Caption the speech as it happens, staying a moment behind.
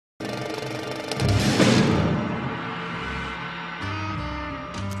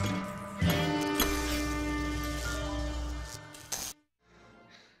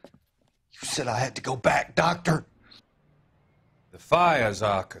said I had to go back, Doctor. The fires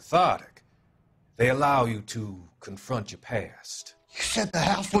are cathartic. They allow you to confront your past. You said the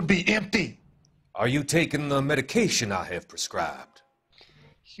house would be empty. Are you taking the medication I have prescribed?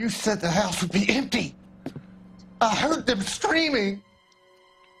 You said the house would be empty. I heard them screaming.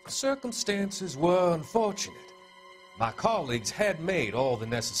 Circumstances were unfortunate. My colleagues had made all the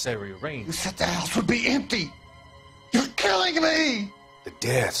necessary You arrangements. said the house would be empty. You're killing me. The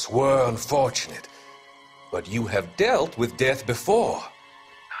deaths were unfortunate, but you have dealt with death before.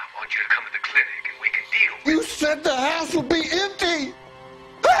 I want you to come to the clinic and we can deal with it. You said the house would be empty.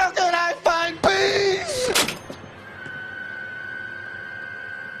 How can I find peace?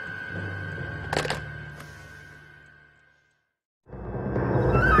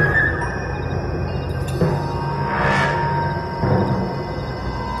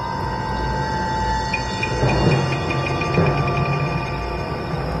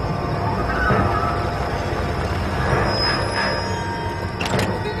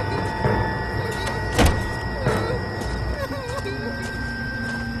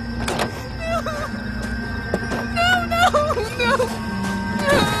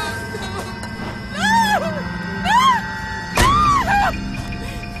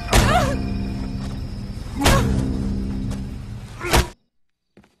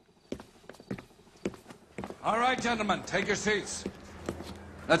 All right, gentlemen, take your seats.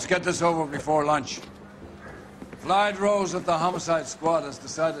 Let's get this over before lunch. Floyd Rose of the Homicide Squad has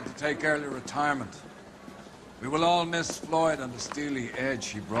decided to take early retirement. We will all miss Floyd and the steely edge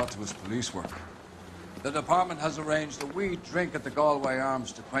he brought to his police work. The department has arranged a wee drink at the Galway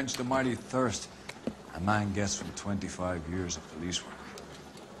Arms to quench the mighty thirst a man gets from 25 years of police work.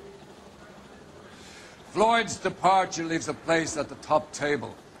 Floyd's departure leaves a place at the top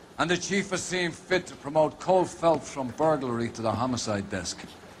table, and the chief has seen fit to promote Cole Phelps from burglary to the homicide desk.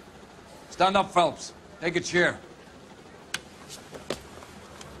 Stand up, Phelps. Take a chair.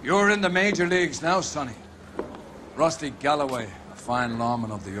 You're in the major leagues now, Sonny. Rusty Galloway, a fine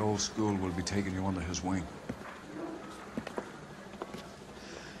lawman of the old school, will be taking you under his wing.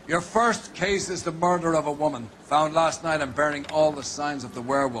 Your first case is the murder of a woman, found last night and bearing all the signs of the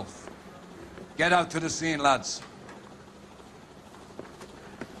werewolf. Get out to the scene, lads.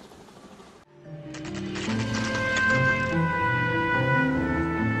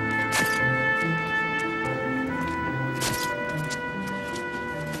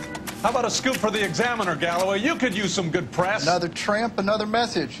 How about a scoop for the Examiner, Galloway? You could use some good press. Another tramp, another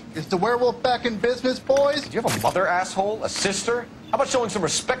message. Is the werewolf back in business, boys? Do you have a mother, asshole? A sister? How about showing some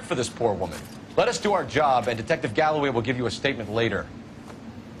respect for this poor woman? Let us do our job, and Detective Galloway will give you a statement later.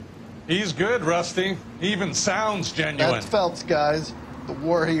 He's good, Rusty. He even sounds genuine. That's Phelps, guys. The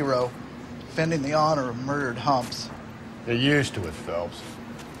war hero. Defending the honor of murdered humps. You're used to it, Phelps.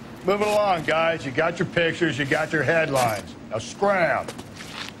 Move it along, guys. You got your pictures, you got your headlines. Now scram.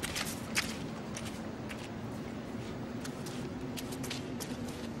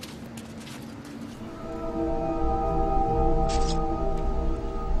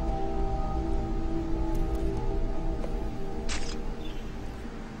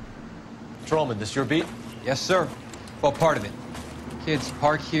 Patrolman, this your beat? Yes, sir. Well, part of it. Kids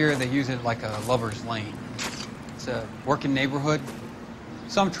park here, they use it like a lover's lane. It's a working neighborhood.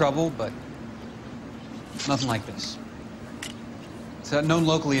 Some trouble, but nothing like this. It's known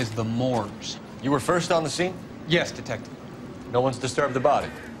locally as the Moors. You were first on the scene? Yes, Detective. No one's disturbed the body?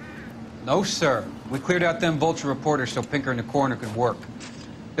 No, sir. We cleared out them vulture reporters so Pinker and the coroner could work.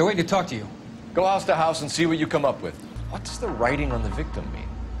 They're waiting to talk to you. Go house to house and see what you come up with. What does the writing on the victim mean?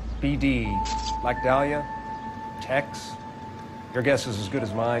 BD, Black Dahlia, Tex. Your guess is as good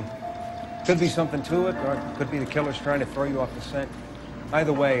as mine. Could be something to it, or it could be the killer's trying to throw you off the scent.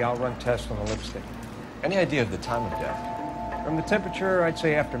 Either way, I'll run tests on the lipstick. Any idea of the time of death? From the temperature, I'd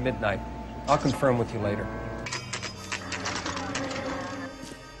say after midnight. I'll confirm with you later.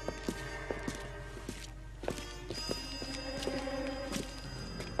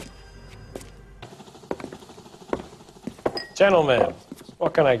 Gentlemen,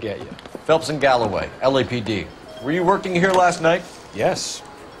 what can I get you? Phelps and Galloway, LAPD. Were you working here last night? Yes.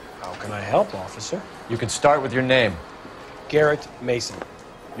 How can I help, officer? You can start with your name. Garrett Mason.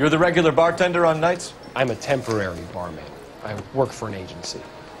 You're the regular bartender on nights? I'm a temporary barman. I work for an agency.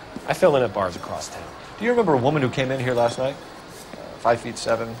 I fill in at bars across town. Do you remember a woman who came in here last night?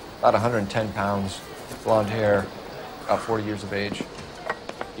 5'7", about 110 pounds, blonde hair, about 40 years of age.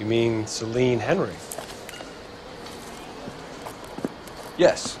 You mean Celine Henry?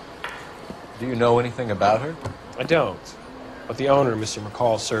 Yes. Do you know anything about her? I don't. But the owner, Mr.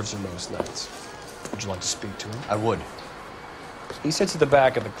 McCall, serves her most nights. Would you like to speak to him? I would. He sits at the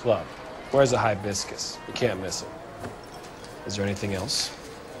back of the club. Where's the hibiscus? You can't miss it. Is there anything else?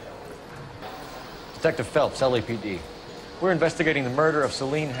 Detective Phelps, LAPD. We're investigating the murder of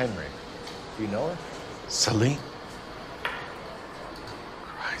Celine Henry. Do you know her? Celine?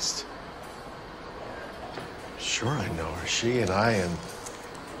 Christ. Sure I know her. She and I and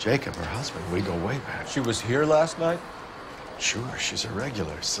Jacob, her husband, we go way back. She was here last night? Sure, she's a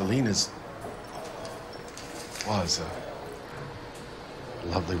regular. Celine was a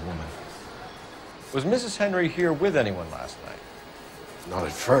lovely woman. Was Mrs. Henry here with anyone last night? Not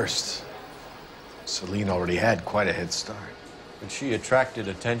at first. Celine already had quite a head start. But she attracted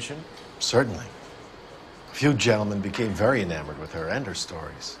attention? Certainly. A few gentlemen became very enamored with her and her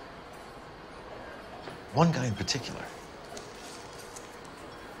stories. One guy in particular.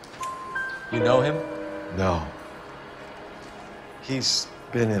 You know him? No. He's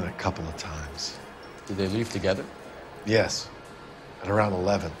been in a couple of times. Did they leave together? Yes, at around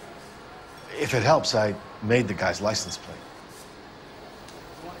 11. If it helps, I made the guy's license plate.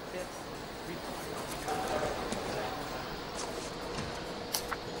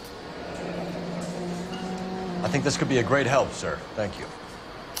 I think this could be a great help, sir. Thank you.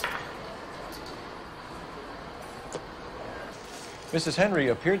 Mrs. Henry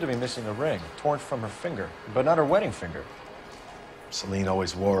appeared to be missing a ring, torn from her finger, but not her wedding finger. Celine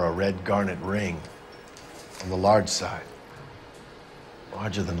always wore a red garnet ring on the large side.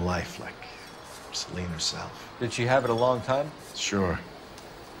 Larger than life, like Celine herself. Did she have it a long time? Sure.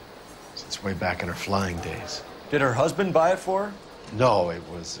 Since way back in her flying days. Did her husband buy it for her? No, it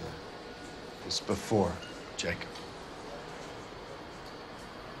was before Jacob.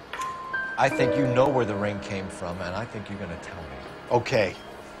 I think you know where the ring came from, and I think you're going to tell me. Okay.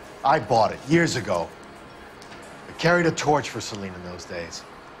 I bought it years ago. I carried a torch for Celine in those days.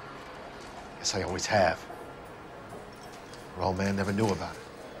 Guess I always have. Her old man never knew about it.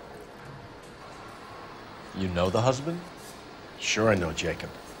 You know the husband? Sure I know Jacob.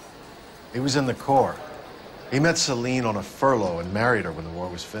 He was in the Corps. He met Celine on a furlough and married her when the war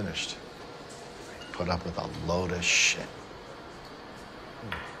was finished. He put up with a load of shit.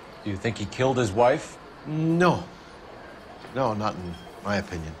 Do you think he killed his wife? No. No, not in my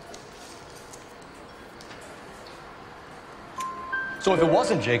opinion. So if it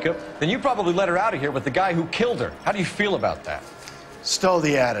wasn't Jacob, then you probably let her out of here with the guy who killed her. How do you feel about that? Stow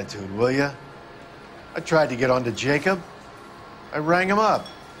the attitude, will ya? I tried to get onto Jacob. I rang him up.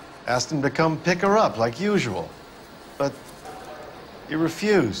 Asked him to come pick her up, like usual. But he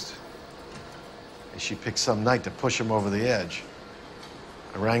refused. She picked some night to push him over the edge.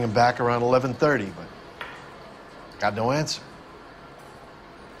 I rang him back around 11:30, but got no answer.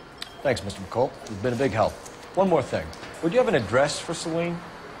 Thanks, Mr. McCall. You've been a big help. One more thing. Would you have an address for Celine?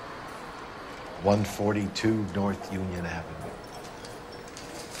 142 North Union Avenue.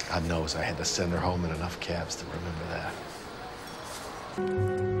 God knows I had to send her home in enough cabs to remember that.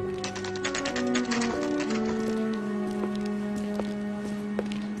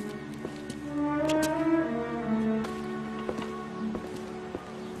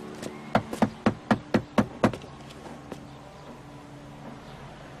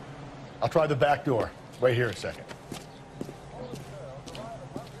 I'll try the back door. Wait here a second.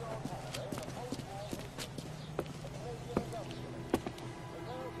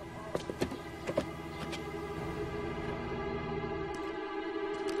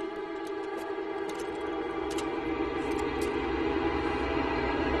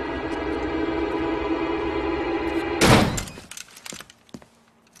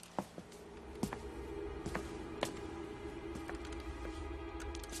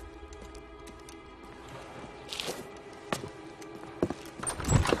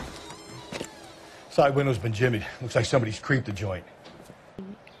 Side window's been jimmied. Looks like somebody's creeped the joint.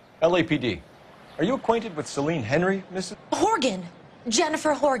 LAPD. Are you acquainted with Celine Henry, Mrs.? Horgan.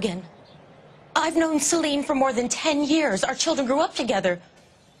 Jennifer Horgan. I've known Celine for more than 10 years. Our children grew up together.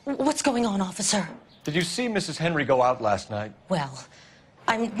 What's going on, officer? Did you see Mrs. Henry go out last night? Well,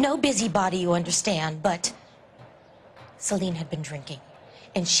 I'm no busybody, you understand, but Celine had been drinking.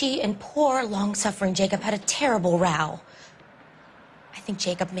 And she and poor, long-suffering Jacob had a terrible row. I think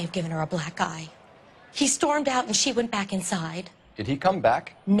Jacob may have given her a black eye. He stormed out and she went back inside. Did he come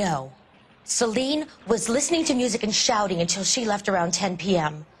back? No. Celine was listening to music and shouting until she left around 10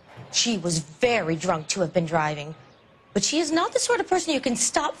 p.m. She was very drunk to have been driving. But she is not the sort of person you can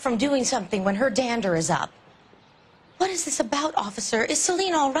stop from doing something when her dander is up. What is this about, officer? Is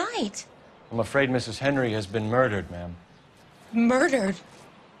Celine all right? I'm afraid Mrs. Henry has been murdered, ma'am. Murdered?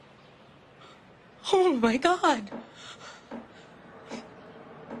 Oh, my God.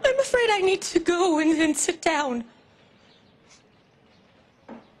 I'm afraid I need to go and sit down.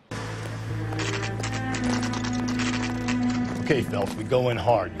 Okay, Phelps, we go in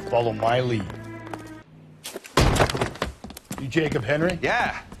hard. You follow my lead. You Jacob Henry?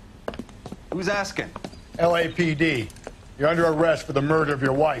 Yeah. Who's asking? LAPD. You're under arrest for the murder of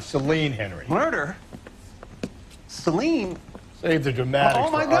your wife, Celine Henry. Murder? Celine? Save the dramatics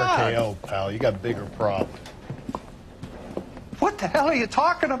Oh, my for God. RKO, pal. You got bigger problems. What the hell are you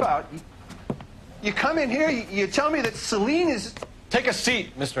talking about? You come in here, you tell me that Celine is... Take a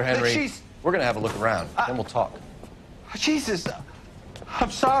seat, Mr. Henry. She's... We're going to have a look around, then we'll talk. Jesus,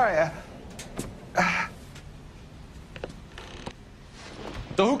 I'm sorry.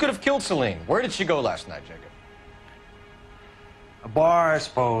 So who could have killed Celine? Where did she go last night, Jacob? A bar, I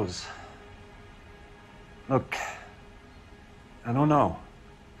suppose. Look, I don't know.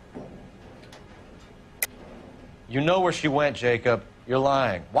 You know where she went, Jacob. You're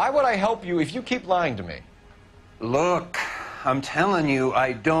lying. Why would I help you if you keep lying to me? Look, I'm telling you,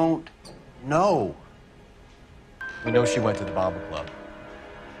 I don't know. We know she went to the Bomber Club.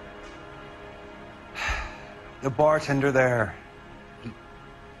 The bartender there,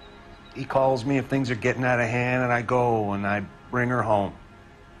 he calls me if things are getting out of hand, and I go and I bring her home.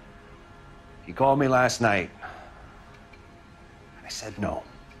 He called me last night. I said no.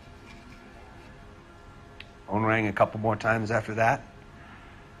 Phone rang a couple more times after that.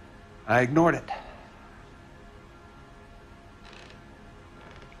 I ignored it.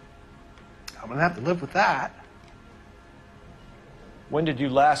 I'm gonna have to live with that. When did you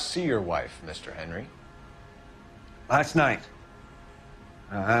last see your wife, Mr. Henry? Last night.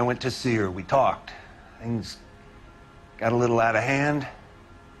 I went to see her. We talked. Things got a little out of hand.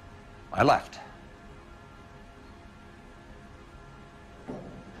 I left.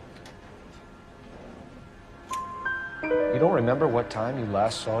 You don't remember what time you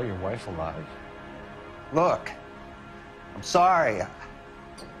last saw your wife alive? Look, I'm sorry.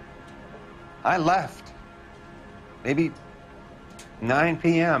 I left. Maybe 9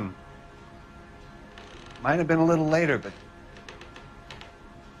 p.m. Might have been a little later, but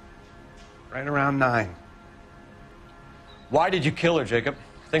right around 9. Why did you kill her, Jacob?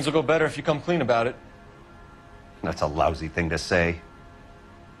 Things will go better if you come clean about it. That's a lousy thing to say.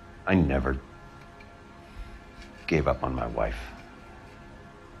 I never gave up on my wife.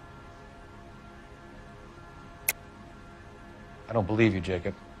 I don't believe you,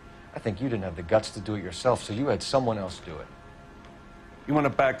 Jacob. I think you didn't have the guts to do it yourself, so you had someone else do it. You want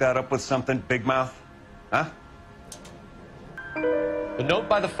to back that up with something, big mouth? Huh? The note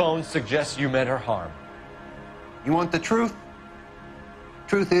by the phone suggests you meant her harm. You want the truth?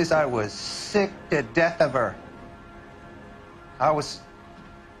 Truth is, I was sick to death of her. I was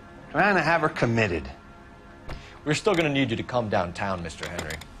trying to have her committed. We're still going to need you to come downtown, Mr.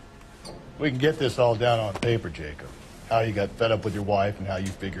 Henry. We can get this all down on paper, Jacob. How you got fed up with your wife and how you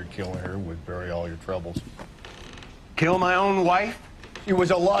figured killing her would bury all your troubles. Kill my own wife? She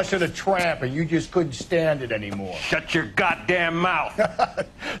was a lush and a tramp, and you just couldn't stand it anymore. Shut your goddamn mouth.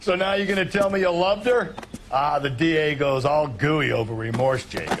 So now you're going to tell me you loved her? Ah, the DA goes all gooey over remorse,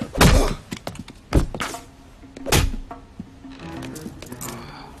 Jacob.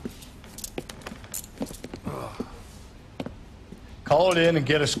 Call it in and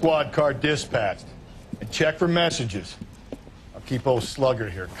get a squad car dispatched. And check for messages. I'll keep old Slugger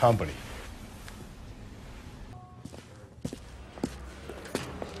here company.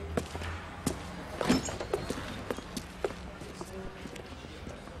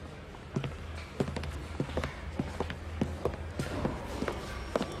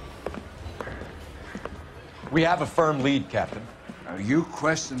 We have a firm lead, Captain. Are you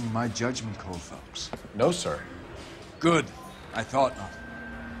questioning my judgment call, Phelps? No, sir. Good. I thought not.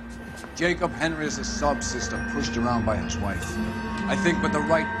 Jacob Henry is a sob-sister pushed around by his wife. I think with the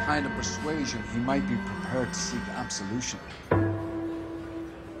right kind of persuasion, he might be prepared to seek absolution.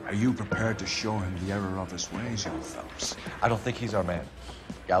 Are you prepared to show him the error of his ways, young Phelps? I don't think he's our man.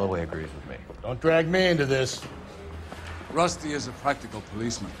 Galloway agrees with me. Don't drag me into this. Rusty is a practical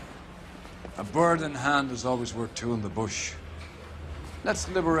policeman. A bird in hand is always worth two in the bush. Let's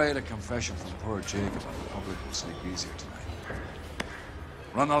liberate a confession from poor Jacob, and the public will sleep easier tonight.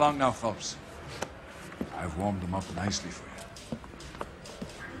 Run along now, Phelps. I've warmed them up nicely for you.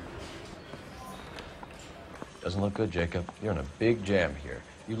 Doesn't look good, Jacob. You're in a big jam here.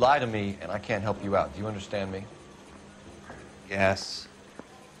 You lie to me, and I can't help you out. Do you understand me? Yes.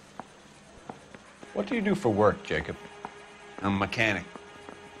 What do you do for work, Jacob? I'm a mechanic.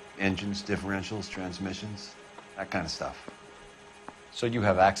 Engines, differentials, transmissions, that kind of stuff. So you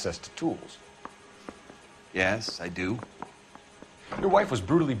have access to tools? Yes, I do. Your wife was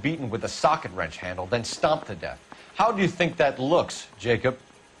brutally beaten with a socket wrench handle, then stomped to death. How do you think that looks, Jacob?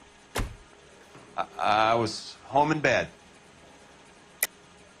 I was home in bed.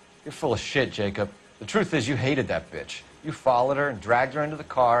 You're full of shit, Jacob. The truth is you hated that bitch. You followed her and dragged her into the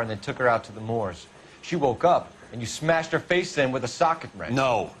car and then took her out to the moors. She woke up and you smashed her face in with a socket wrench.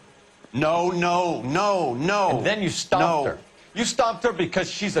 No. No, no, no, no. And then you stomped her. You stomped her because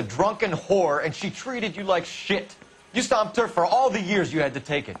she's a drunken whore and she treated you like shit. You stomped her for all the years you had to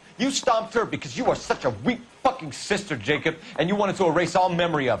take it. You stomped her because you are such a weak fucking sister, Jacob, and you wanted to erase all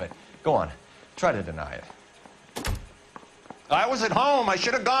memory of it. Go on. Try to deny it. I was at home. I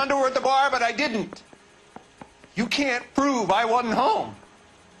should have gone to her at the bar, but I didn't. You can't prove I wasn't home.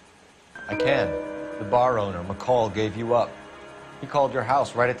 I can. The bar owner, McCall, gave you up. He called your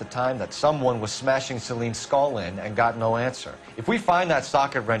house right at the time that someone was smashing Celine's skull in and got no answer. If we find that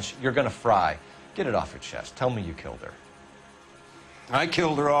socket wrench, you're gonna fry. Get it off your chest. Tell me you killed her. I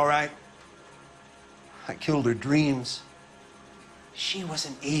killed her, all right. I killed her dreams. She was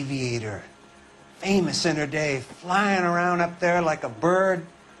an aviator, famous in her day, flying around up there like a bird.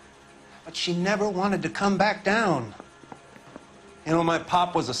 But she never wanted to come back down. You know, my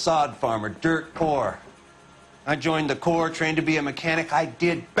pop was a sod farmer, dirt poor. I joined the Corps, trained to be a mechanic. I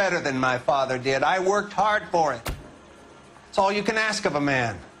did better than my father did. I worked hard for it. It's all you can ask of a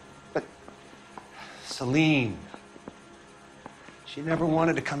man. But Celine, she never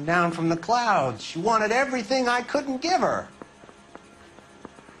wanted to come down from the clouds. She wanted everything I couldn't give her.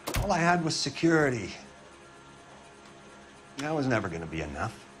 All I had was security. That was never going to be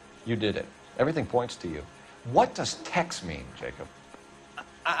enough. You did it. Everything points to you. What does Tex mean, Jacob?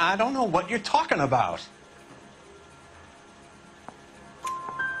 I don't know what you're talking about.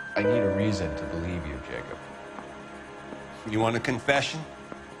 I need a reason to believe you, Jacob. You want a confession?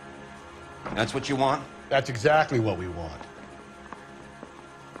 That's what you want? That's exactly what we want.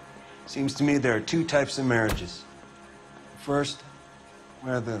 Seems to me there are two types of marriages. First,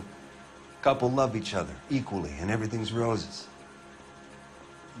 where the couple love each other equally and everything's roses.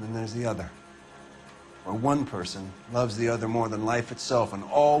 And then there's the other, where one person loves the other more than life itself and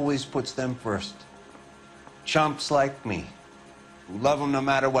always puts them first. Chumps like me, who love them no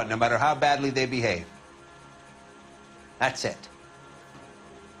matter what, no matter how badly they behave. That's it.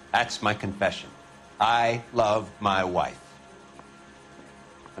 That's my confession. I love my wife.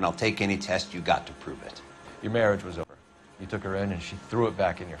 And I'll take any test you got to prove it. Your marriage was over. You took her in and she threw it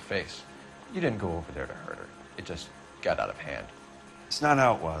back in your face. You didn't go over there to hurt her. It just got out of hand. It's not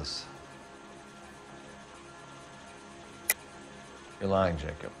how it was. You're lying,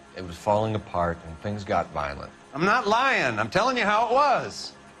 Jacob. It was falling apart and things got violent. I'm not lying. I'm telling you how it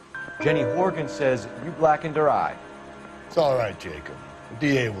was. Jenny Horgan says you blackened her eye. It's all right, Jacob. The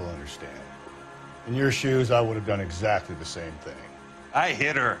DA will understand. In your shoes, I would have done exactly the same thing. I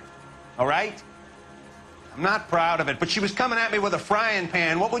hit her, all right? I'm not proud of it, but she was coming at me with a frying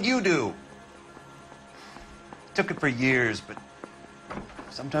pan. What would you do? Took it for years, but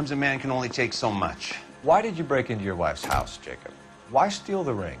sometimes a man can only take so much. Why did you break into your wife's house, Jacob? Why steal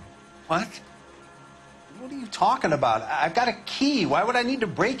the ring? What? What are you talking about? I've got a key. Why would I need to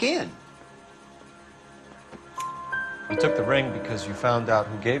break in? You took the ring because you found out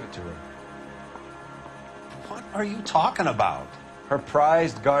who gave it to her. What are you talking about? Her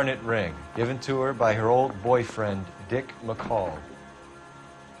prized garnet ring, given to her by her old boyfriend, Dick McCall.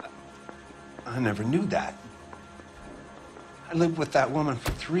 I never knew that. I lived with that woman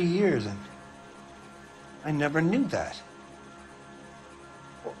for 3 years, and I never knew that.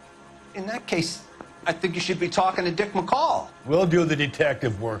 Well, in that case, I think you should be talking to Dick McCall. We'll do the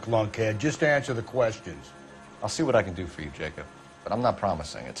detective work, lunkhead. Just answer the questions. I'll see what I can do for you, Jacob. But I'm not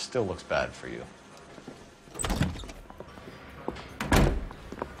promising. It still looks bad for you.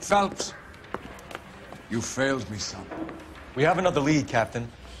 Phelps, you failed me, son. We have another lead, Captain.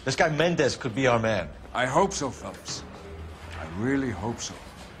 This guy Mendez could be our man. I hope so, Phelps. I really hope so.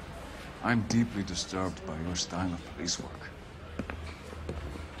 I'm deeply disturbed by your style of police work.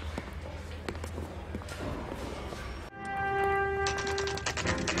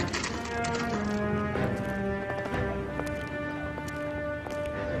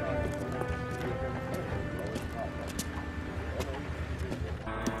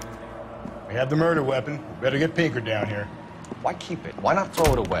 We have the murder weapon. We better get Pinker down here. Why keep it? Why not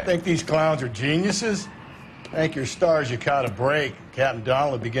throw it away? Think these clowns are geniuses? Thank your stars you caught a break. Captain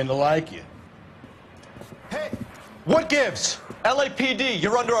Donald will begin to like you. Hey! What gives? LAPD,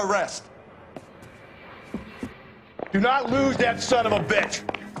 you're under arrest. Do not lose that son of a bitch.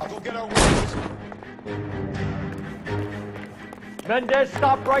 I'll go get our witnesses. Mendez,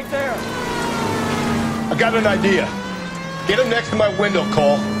 stop right there. I got an idea. Get him next to my window,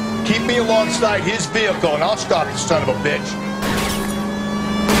 Cole. Keep me alongside his vehicle, and I'll stop the son of a bitch.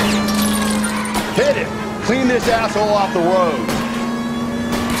 Hit it. Clean this asshole off the road.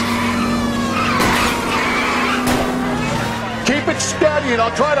 buggy and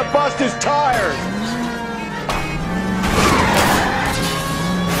I'll try to bust his tires.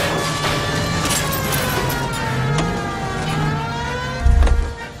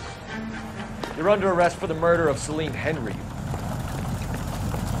 You're under arrest for the murder of Celine Henry.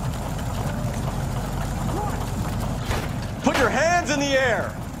 Put your hands in the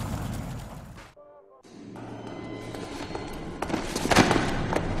air!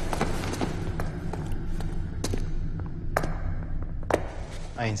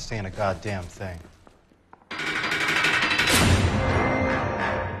 I ain't saying a goddamn thing.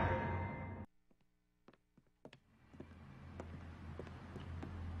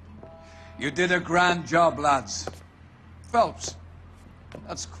 You did a grand job, lads. Phelps,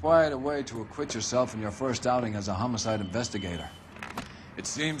 that's quite a way to acquit yourself in your first outing as a homicide investigator. It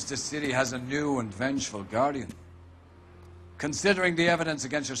seems the city has a new and vengeful guardian. Considering the evidence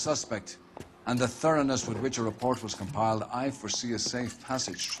against your suspect and the thoroughness with which a report was compiled, I foresee a safe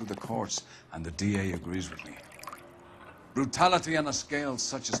passage through the courts, and the DA agrees with me. Brutality on a scale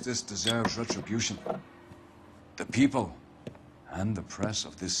such as this deserves retribution. The people and the press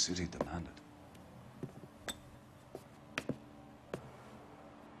of this city demand it.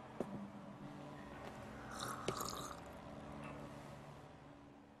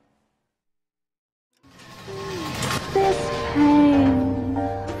 This pain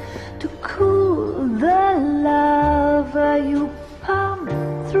to cool the lava you pump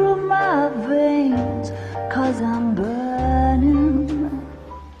through my veins, 'cause I'm burning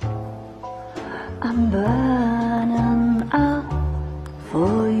up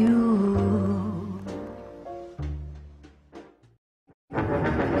for you.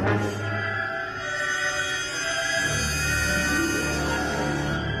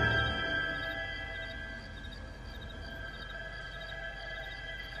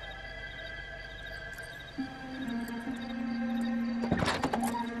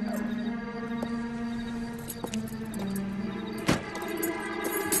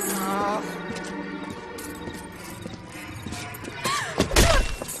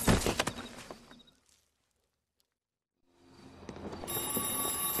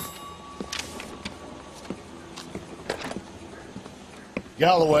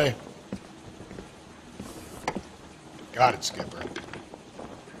 Galloway. Got it, Skipper.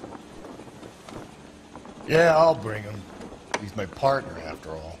 Yeah, I'll bring him. He's my partner, after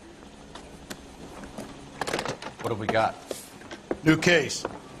all. What have we got? New case.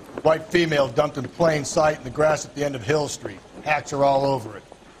 White female dumped in plain sight in the grass at the end of Hill Street. Hats are all over it.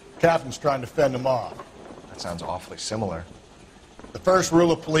 Captain's trying to fend him off. That sounds awfully similar. The first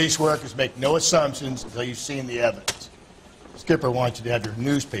rule of police work is make no assumptions until you've seen the evidence. Skipper wants you to have your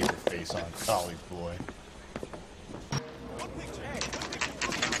newspaper face on, college boy.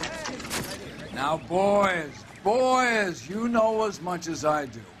 Now, boys, you know as much as I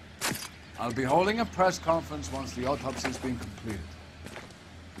do. I'll be holding a press conference once the autopsy's been completed.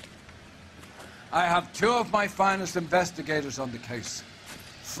 I have two of my finest investigators on the case,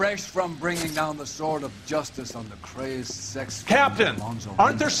 fresh from bringing down the sword of justice on the crazed sex... Captain,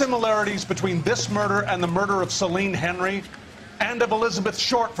 aren't there similarities between this murder and the murder of Celine Henry? And of Elizabeth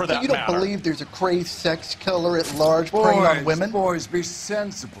Short, for that matter. So you don't believe there's a crazed sex killer at large preying on women? Boys, be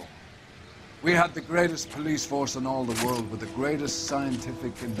sensible. We have the greatest police force in all the world, with the greatest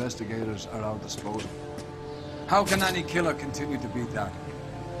scientific investigators at our disposal. How can any killer continue to beat that?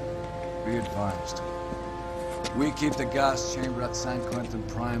 Be advised. We keep the gas chamber at San Quentin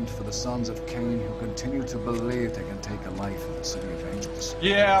primed for the sons of Cain who continue to believe they can take a life in the City of Angels.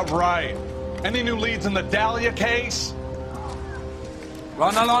 Yeah, right. Any new leads in the Dahlia case?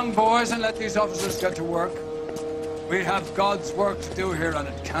 Run along, boys, and let these officers get to work. We have God's work to do here, and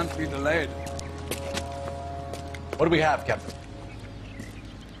it can't be delayed. What do we have, Captain?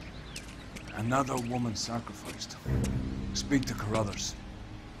 Another woman sacrificed. Speak to Carruthers.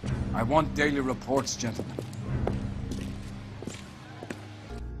 I want daily reports, gentlemen.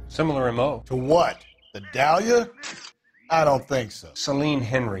 Similar MO. To what? The Dahlia? I don't think so. Celine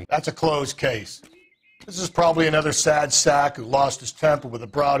Henry. That's a closed case. This is probably another sad sack who lost his temper with a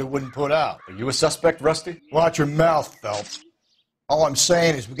broad who wouldn't put out. Are you a suspect, Rusty? Watch your mouth, Phelps. All I'm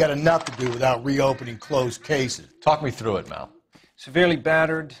saying is we got enough to do without reopening closed cases. Talk me through it, Mal. Severely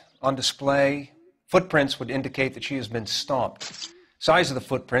battered, on display. Footprints would indicate that she has been stomped. Size of the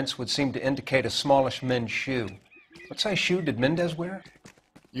footprints would seem to indicate a smallish men's shoe. What size shoe did Mendez wear?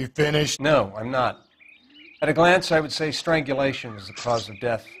 You finished? No, I'm not. At a glance, I would say strangulation is the cause of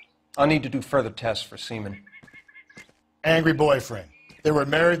death. I'll need to do further tests for semen. Angry boyfriend. If they were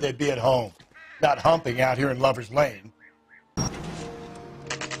married, they'd be at home, not humping out here in Lover's Lane.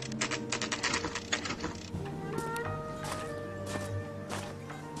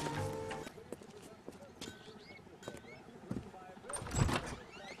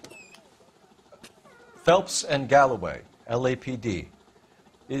 Phelps and Galloway, LAPD.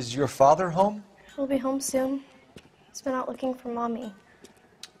 Is your father home? He'll be home soon. He's been out looking for Mommy.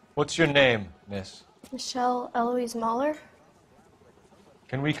 What's your name, miss? Michelle Eloise Mahler?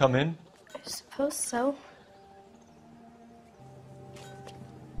 Can we come in? I suppose so.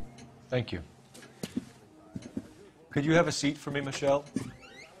 Thank you. Could you have a seat for me, Michelle?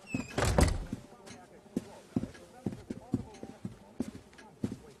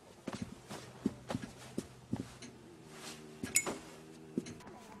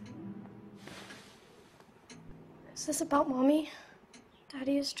 Is this about Mommy?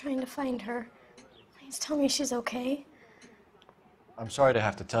 Daddy is trying to find her. Please tell me she's okay. I'm sorry to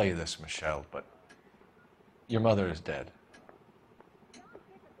have to tell you this, Michelle, but your mother is dead.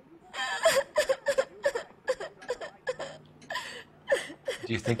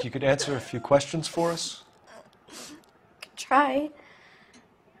 Do you think you could answer a few questions for us? Could try.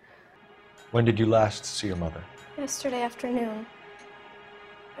 When did you last see your mother? Yesterday afternoon.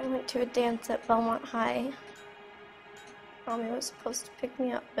 I went to a dance at Belmont High. Mommy was supposed to pick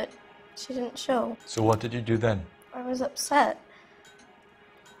me up, but she didn't show. So what did you do then? I was upset.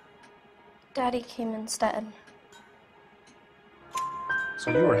 Daddy came instead. So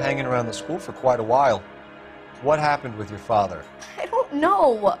you were hanging around the school for quite a while. What happened with your father? I don't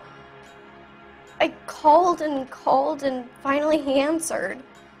know. I called and finally he answered.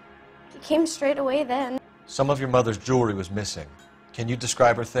 He came straight away then. Some of your mother's jewelry was missing. Can you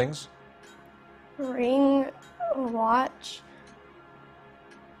describe her things? A ring, a watch.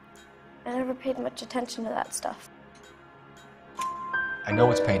 I never paid much attention to that stuff. I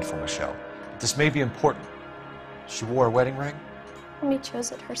know it's painful, Michelle, but this may be important. She wore a wedding ring? Mommy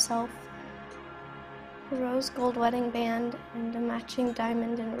chose it herself. A rose gold wedding band and a matching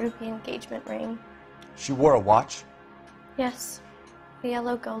diamond and ruby engagement ring. She wore a watch? Yes, a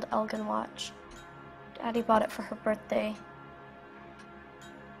yellow gold Elgin watch. Daddy bought it for her birthday.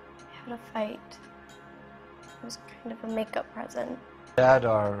 We had a fight. It was kind of a makeup present. Dad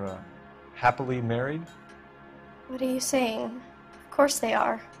are happily married? What are you saying? Of course they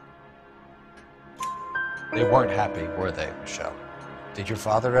are. They weren't happy, were they, Michelle? Did your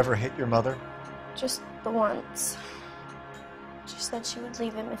father ever hit your mother? Just the once. She said she would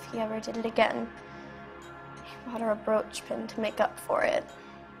leave him if he ever did it again. He bought her a brooch pin to make up for it.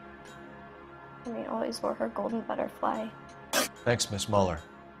 And he always wore her golden butterfly. Thanks, Miss Muller.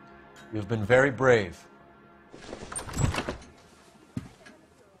 You've been very brave.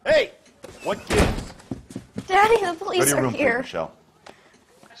 Hey! What gives? Daddy, the police Go to your are room, here. please, Michelle.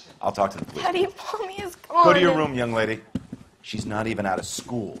 I'll talk to the police. Daddy, Mommy is gone. Go to your room, young lady. She's not even out of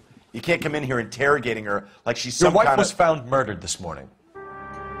school. You can't come in here interrogating her like she's some Your wife kind was found murdered this morning.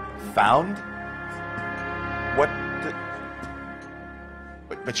 Found? What?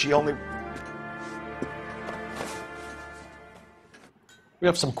 But she only... We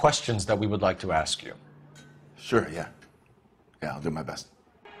have some questions that we would like to ask you. Sure, yeah. Yeah, I'll do my best.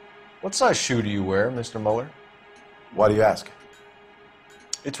 What size shoe do you wear, Mr. Muller? Why do you ask?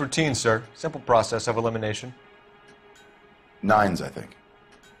 It's routine, sir. Simple process of elimination. 9s, I think.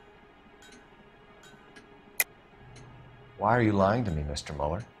 Why are you lying to me, Mr.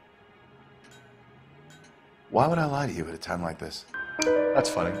 Muller? Why would I lie to you at a time like this? That's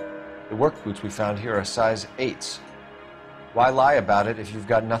funny. The work boots we found here are size 8s. Why lie about it if you've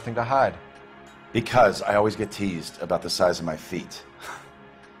got nothing to hide? Because I always get teased about the size of my feet.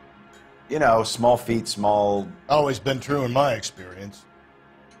 You know, small feet, small... Always been true in my experience.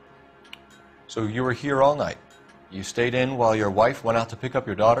 So you were here all night? You stayed in while your wife went out to pick up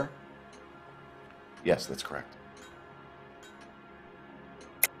your daughter? Yes, that's correct.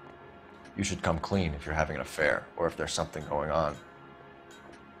 You should come clean if you're having an affair, or if there's something going on.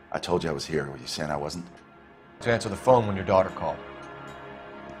 I told you I was here. Were you saying I wasn't? To answer the phone when your daughter called.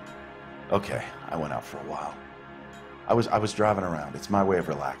 Okay, I went out for a while. I was driving around. It's my way of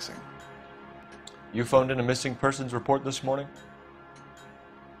relaxing. You phoned in a missing persons report this morning?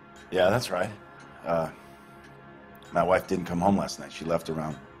 Yeah, that's right. My wife didn't come home last night. She left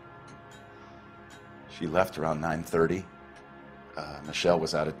around 9:30. Michelle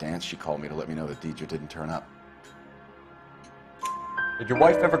was out at dance. She called me to let me know that Deidre didn't turn up. Did your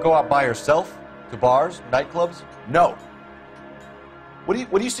wife ever go out by herself? To bars, nightclubs? No. What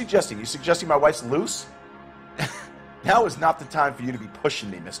are you suggesting? You suggesting my wife's loose? Now is not the time for you to be pushing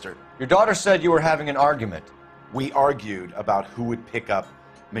me, mister. Your daughter said you were having an argument. We argued about who would pick up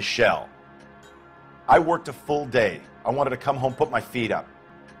Michelle. I worked a full day. I wanted to come home, put my feet up.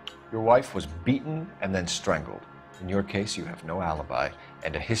 Your wife was beaten and then strangled. In your case, you have no alibi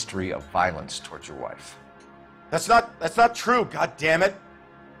and a history of violence towards your wife. That's not true, God damn it.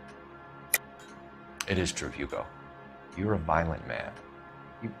 It is true, Hugo. You're a violent man.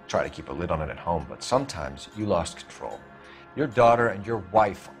 You try to keep a lid on it at home, but sometimes you lost control. Your daughter and your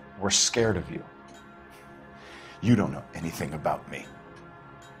wife were scared of you. You don't know anything about me.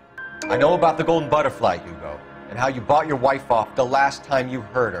 I know about the golden butterfly, Hugo, and how you bought your wife off the last time you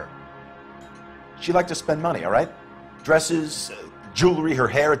heard her. She liked to spend money, all right? Dresses, jewelry, her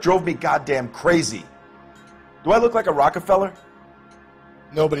hair. It drove me goddamn crazy. Do I look like a Rockefeller?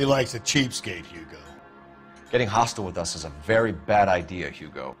 Nobody likes a cheapskate, Hugo. Getting hostile with us is a very bad idea,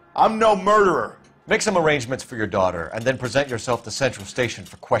 Hugo. I'm no murderer. Make some arrangements for your daughter, and then present yourself to Central Station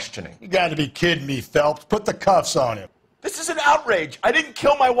for questioning. You gotta be kidding me, Phelps. Put the cuffs on him. This is an outrage. I didn't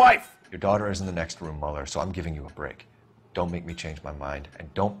kill my wife. Your daughter is in the next room, Mueller, so I'm giving you a break. Don't make me change my mind,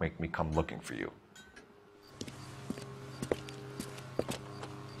 and don't make me come looking for you.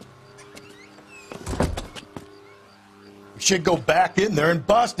 We should go back in there and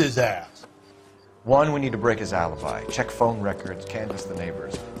bust his ass. 1, we need to break his alibi, check phone records, canvass the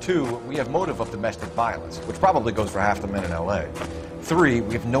neighbors. 2, we have motive of domestic violence, which probably goes for half the men in L.A. 3,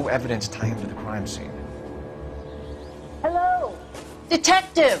 we have no evidence tying him to the crime scene. Hello?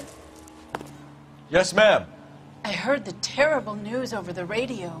 Detective! Yes, ma'am. I heard the terrible news over the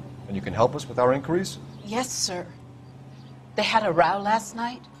radio. And you can help us with our inquiries? Yes, sir. They had a row last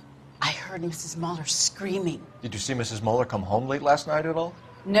night. I heard Mrs. Mueller screaming. Did you see Mrs. Mueller come home late last night at all?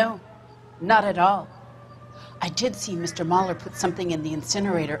 No, not at all. I did see Mr. Mueller put something in the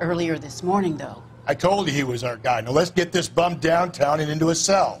incinerator earlier this morning, though. I told you he was our guy. Now let's get this bum downtown and into a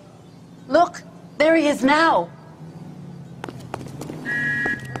cell. Look, there he is now.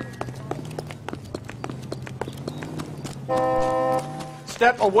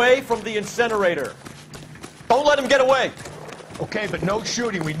 Step away from the incinerator. Don't let him get away. Okay, but no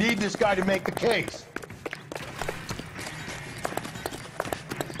shooting. We need this guy to make the case.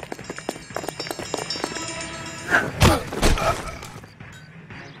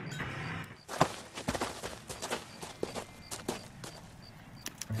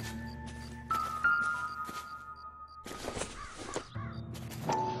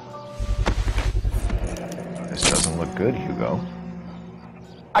 This doesn't look good, Hugo.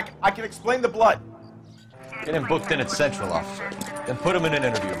 I can explain the blood. Get him booked in at Central, officer. Then put him in an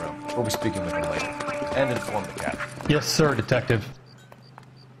interview room. We'll be speaking with him later. And inform the captain. Yes, sir, Detective.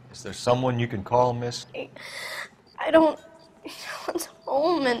 Is there someone you can call, miss? I don't want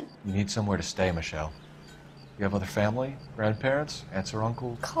home and You need somewhere to stay, Michelle. You have other family? Grandparents? Aunts or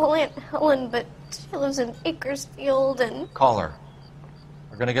uncles? call Aunt Helen, but she lives in Bakersfield and Call her.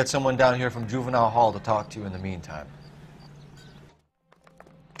 We're gonna get someone down here from Juvenile Hall to talk to you in the meantime.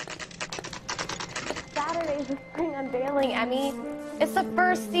 Saturday's the spring unveiling, Emmy. It's the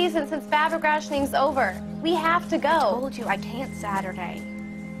first season since fabric rationing's over. We have to go. I told you I can't Saturday.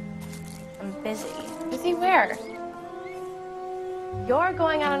 I'm busy. Busy where? You're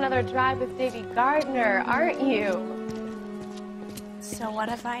going on another drive with Davy Gardner, aren't you? So what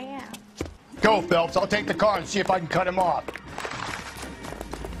if I am? Go, Phelps. I'll take the car and see if I can cut him off.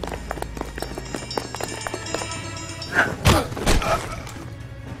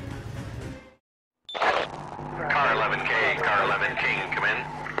 Car 11K, car 11K, come in.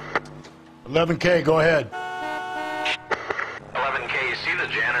 11K, go ahead. 11K, see the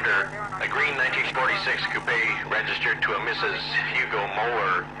janitor. A green 1946 coupe registered to a Mrs. Hugo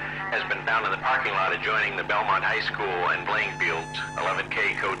Moeller has been found in the parking lot adjoining the Belmont High School and playing fields.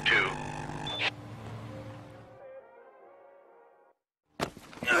 11K, code 2.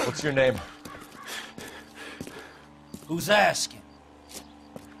 What's your name? Who's asking?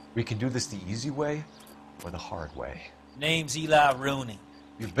 We can do this the easy way or the hard way. Name's Eli Rooney.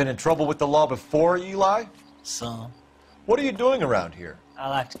 You've been in trouble with the law before, Eli? Some. What are you doing around here? I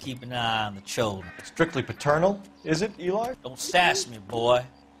like to keep an eye on the children. Strictly paternal, is it, Eli? Don't sass me, boy.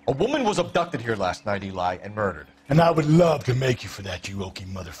 A woman was abducted here last night, Eli, and murdered. And I would love to make you for that, you oaky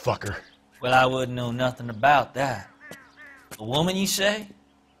motherfucker. Well, I wouldn't know nothing about that. A woman, you say?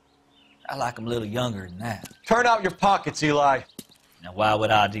 I like 'em a little younger than that. Turn out your pockets, Eli. Now, why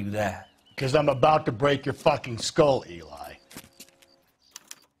would I do that? Because I'm about to break your fucking skull, Eli.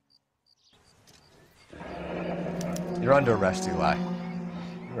 You're under arrest, Eli.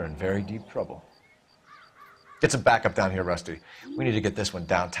 You're in very deep trouble. Get some backup down here, Rusty. We need to get this one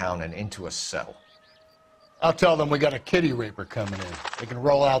downtown and into a cell. I'll tell them we got a kitty raper coming in. They can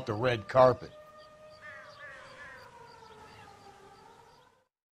roll out the red carpet.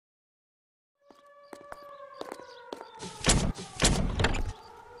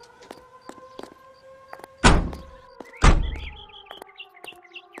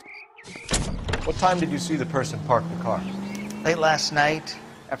 What time did you see the person park the car? Late last night,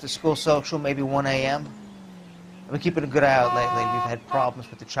 After school social, maybe 1 a.m. I've been keeping a good eye out lately. We've had problems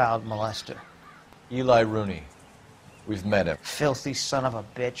with the child molester. Eli Rooney. We've met him. Filthy son of a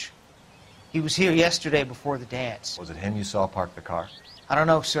bitch. He was here yesterday before the dance. Was it him you saw park the car? I don't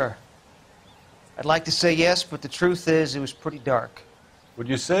know, sir. I'd like to say yes, but the truth is it was pretty dark. Would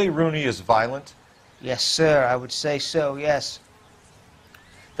you say Rooney is violent? Yes, sir. I would say so, yes.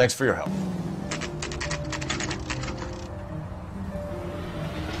 Thanks for your help.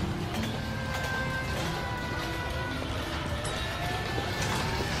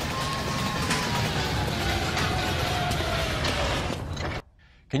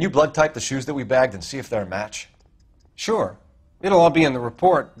 Can you blood type the shoes that we bagged and see if they're a match? Sure. It'll all be in the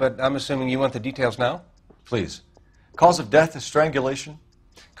report, but I'm assuming you want the details now? Please. Cause of death is strangulation?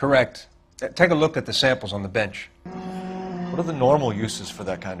 Correct. Take a look at the samples on the bench. What are the normal uses for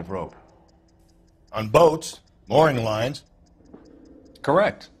that kind of rope? On boats, mooring lines.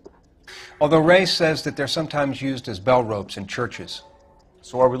 Correct. Although Ray says that they're sometimes used as bell ropes in churches.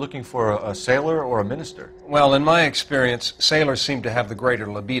 So are we looking for a sailor or a minister? Well, in my experience, sailors seem to have the greater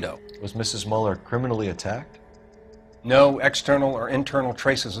libido. Was Mrs. Muller criminally attacked? No external or internal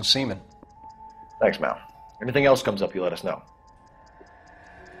traces of semen. Thanks, Mal. Anything else comes up, you let us know.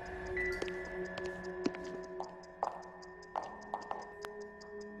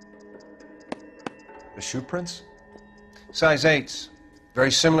 The shoe prints? Size 8s.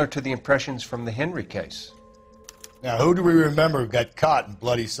 Very similar to the impressions from the Henry case. Now, who do we remember got caught in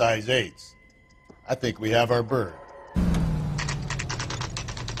bloody size 8s? I think we have our bird.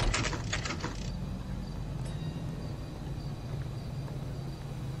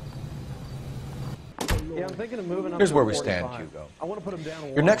 Yeah, I'm thinking of moving up. Here's to where we 45. stand, Hugo. I want to put him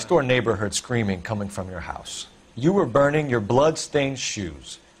down. Your next-door neighbor heard screaming coming from your house. You were burning your blood-stained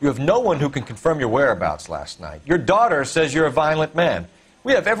shoes. You have no one who can confirm your whereabouts last night. Your daughter says you're a violent man.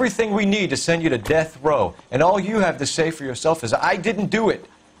 We have everything we need to send you to death row, and all you have to say for yourself is, I didn't do it.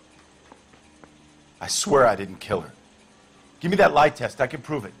 I swear I didn't kill her. Give me that lie test. I can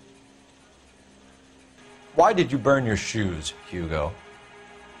prove it. Why did you burn your shoes, Hugo?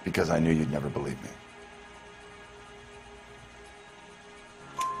 Because I knew you'd never believe me.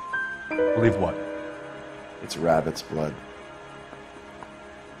 Believe what? It's rabbit's blood.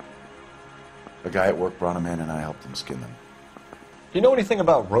 A guy at work brought him in, and I helped him skin them. Do you know anything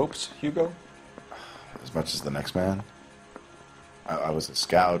about ropes, Hugo? As much as the next man. I was a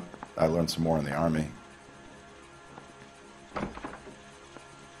scout. I learned some more in the Army.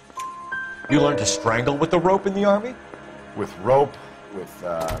 You learned to strangle with the rope in the Army? With rope, with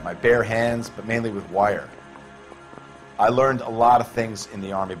my bare hands, but mainly with wire. I learned a lot of things in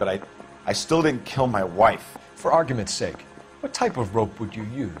the Army, but I still didn't kill my wife. For argument's sake, what type of rope would you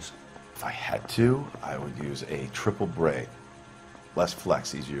use? If I had to, I would use a triple braid. Less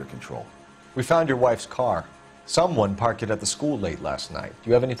flex, easier to control. We found your wife's car. Someone parked it at the school late last night. Do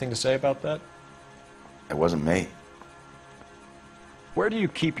you have anything to say about that? It wasn't me. Where do you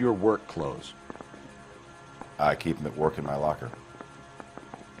keep your work clothes? I keep them at work in my locker.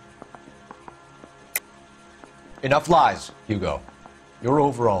 Enough lies, Hugo. Your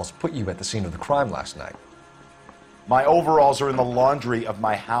overalls put you at the scene of the crime last night. My overalls are in the laundry of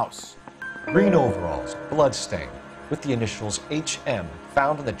my house. Green overalls, bloodstained, with the initials HM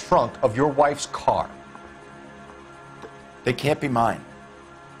found in the trunk of your wife's car. They can't be mine.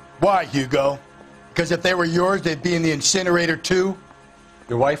 Why, Hugo? Because if they were yours, they'd be in the incinerator too?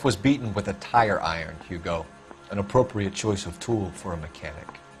 Your wife was beaten with a tire iron, Hugo. An appropriate choice of tool for a mechanic.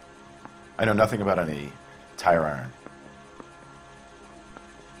 I know nothing about any tire iron.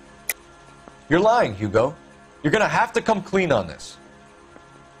 You're lying, Hugo. You're gonna have to come clean on this.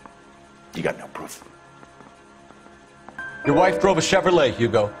 You got no proof. Your wife drove a Chevrolet,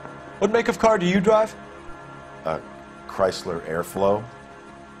 Hugo. What make of car do you drive? A Chrysler Airflow.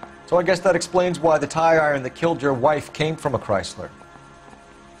 So I guess that explains why the tire iron that killed your wife came from a Chrysler.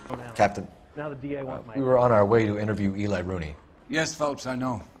 Captain, Now the DA wants my... we were on our way to interview Eli Rooney. Yes, Phelps, I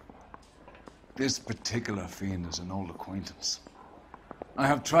know. This particular fiend is an old acquaintance. I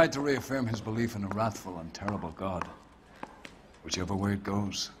have tried to reaffirm his belief in a wrathful and terrible God. Whichever way it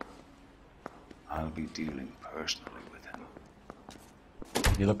goes, I'll be dealing personally with him.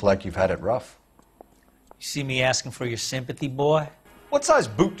 You look like you've had it rough. You see me asking for your sympathy, boy? What size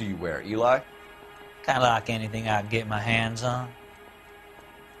boot do you wear, Eli? Kind of like anything I can get my hands on.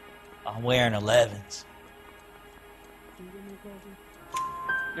 I'm wearing 11s.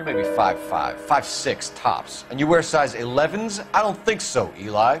 You're maybe 5'5", 5'6", tops. And you wear size 11s? I don't think so,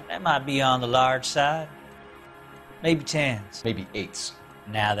 Eli. That might be on the large side. Maybe 10s. Maybe 8s.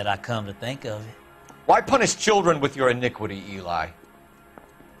 Now that I come to think of it. Why punish children with your iniquity, Eli?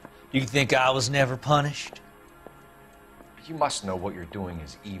 You think I was never punished? You must know what you're doing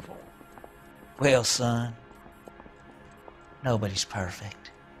is evil. Well, son, nobody's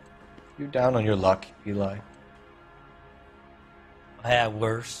perfect. You down on your luck, Eli? I've had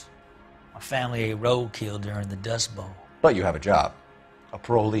worse. My family ate roadkill during the Dust Bowl. But you have a job. A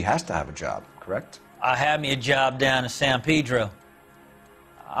parolee has to have a job, correct? I had me a job down in San Pedro.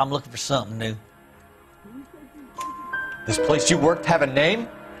 I'm looking for something new. This place you worked have a name?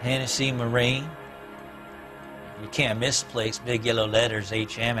 Hennessy Marine. You can't miss the place. Big yellow letters,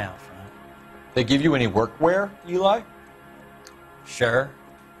 HM out front. They give you any workwear, Eli? Sure.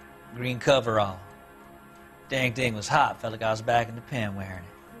 Green coverall. Dang thing was hot. Felt like I was back in the pen wearing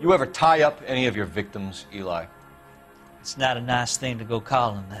it. You ever tie up any of your victims, Eli? It's not a nice thing to go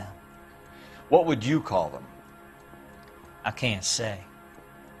calling them. What would you call them? I can't say.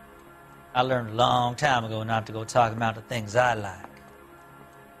 I learned a long time ago not to go talking about the things I like.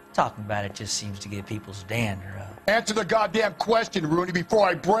 Talking about it just seems to get people's dander up. Answer the goddamn question, Rooney, before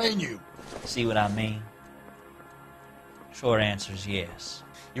I brain you. See what I mean? Short answer is yes.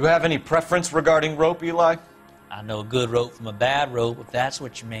 You have any preference regarding rope, Eli? I know a good rope from a bad rope, if that's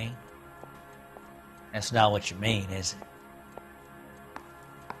what you mean. That's not what you mean, is it?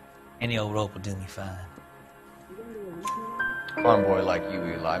 Any old rope will do me fine. Farm boy like you,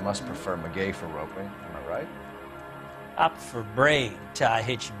 Eli, must prefer Magay for roping. Am I right? I prefer braid, tie,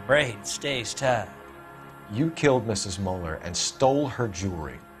 hitch, and braid. It stays tied. You killed Mrs. Muller and stole her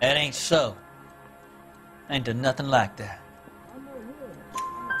jewelry. That ain't so. I ain't done nothing like that.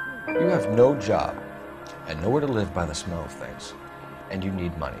 You have no job and nowhere to live by the smell of things. And you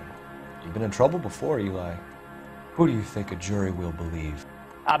need money. You've been in trouble before, Eli. Who do you think a jury will believe?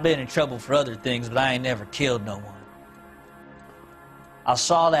 I've been in trouble for other things, but I ain't never killed no one. I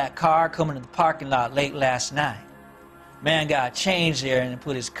saw that car coming to the parking lot late last night. Man got changed there and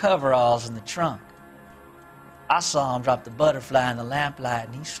put his coveralls in the trunk. I saw him drop the butterfly in the lamplight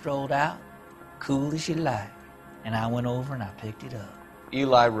and he strolled out, cool as you like. And I went over and I picked it up.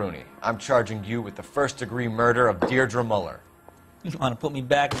 Eli Rooney, I'm charging you with the first-degree murder of Deirdre Muller. You want to put me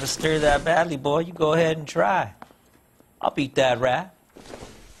back in the stir that badly, boy? You go ahead and try. I'll beat that rap.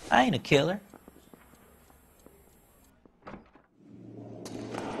 I ain't a killer.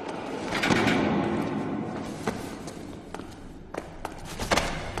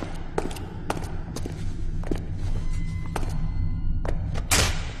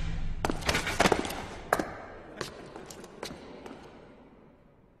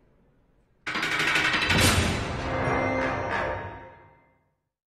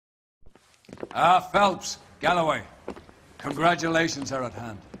 Phelps, Galloway, congratulations are at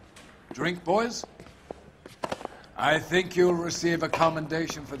hand. Drink, boys? I think you'll receive a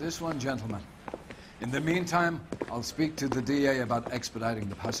commendation for this one, gentlemen. In the meantime, I'll speak to the DA about expediting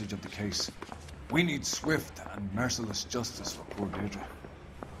the passage of the case. We need swift and merciless justice for poor Deirdre.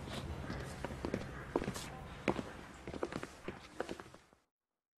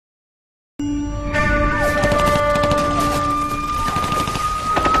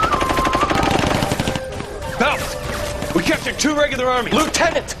 We captured 2 regular army.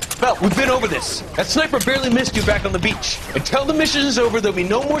 Lieutenant! Well, we've been over this. That sniper barely missed you back on the beach. Until the mission is over, there'll be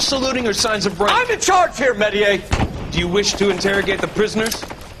no more saluting or signs of rank. I'm in charge here, Medier! Do you wish to interrogate the prisoners?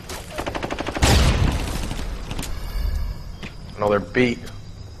 I know they're beat.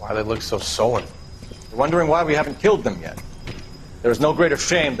 Why they look so sullen? You're wondering why we haven't killed them yet. There is no greater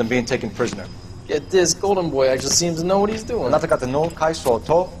shame than being taken prisoner. Get this, Golden Boy actually seems to know what he's doing. あなた方の階層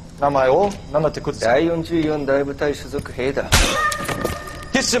と名前を名乗ってください。第44大部隊所属兵だ。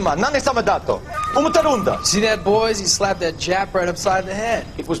キスマ何様だと思ってるんだ。See that, boys? He slapped that Jap right upside the head.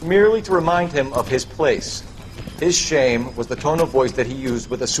 It was merely to remind him of his place. His shame was the tone of voice that he used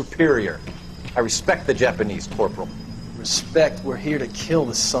with a superior. I respect the Japanese, Corporal. Respect, we're here to kill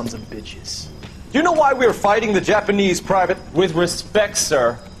the sons of bitches. Do you know why we are fighting the Japanese, Private? With respect,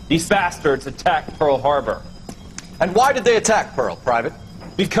 sir, these bastards attacked Pearl Harbor. And why did they attack Pearl, Private?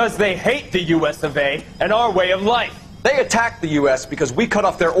 Because they hate the US of A and our way of life. They attacked the U.S. because we cut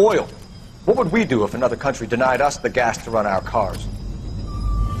off their oil. What would we do if another country denied us the gas to run our cars?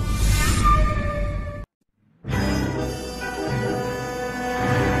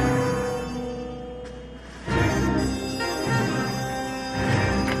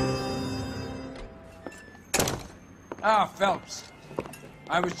 Phelps.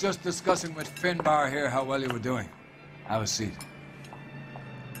 I was just discussing with Finbar here how well you were doing. Have a seat.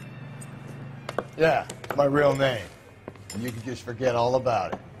 Yeah, my real name. And you can just forget all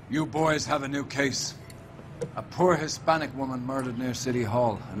about it. You boys have a new case. A poor Hispanic woman murdered near City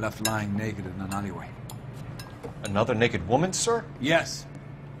Hall and left lying naked in an alleyway. Another naked woman, sir? Yes.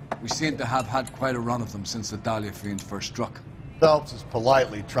 We seem to have had quite a run of them since the Dahlia fiend first struck. Phelps is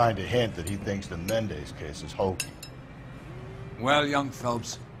politely trying to hint that he thinks the Mendez case is hokey. Well, young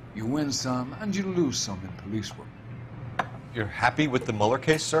Phelps, you win some and you lose some in police work. You're happy with the Mueller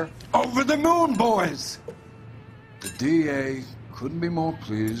case, sir? Over the moon, boys! The DA couldn't be more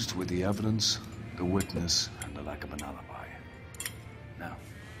pleased with the evidence, the witness, and the lack of an alibi. Now,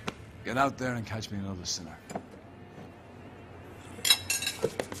 get out there and catch me another sinner.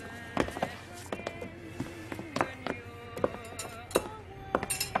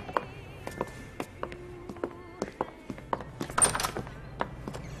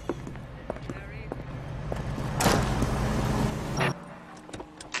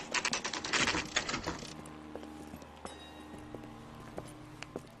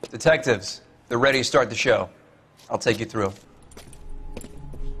 Detectives, they're ready to start the show. I'll take you through.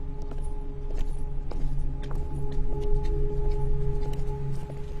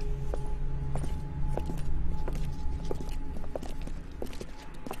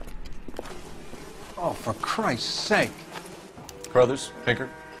 Oh, for Christ's sake. Brothers, Pinker,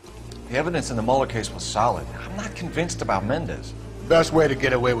 the evidence in the Mueller case was solid. I'm not convinced about Mendez. The best way to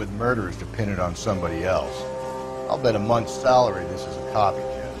get away with murder is to pin it on somebody else. I'll bet a month's salary this is a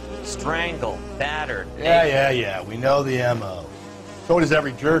copycat. Strangled, battered. Yeah. We know the M.O. So does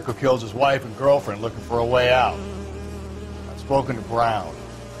every jerk who kills his wife and girlfriend looking for a way out. I've spoken to Brown.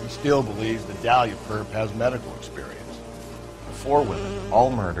 He still believes the Dahlia perp has medical experience. 4 women, all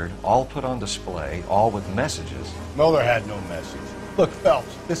murdered, all put on display, all with messages. Mueller had no message. Look,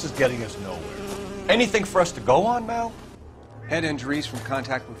 Phelps, this is getting us nowhere. Anything for us to go on, Mal? Head injuries from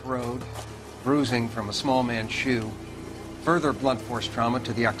contact with road, bruising from a small man's shoe, further blunt force trauma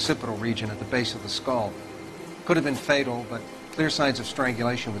to the occipital region at the base of the skull. Could have been fatal, but clear signs of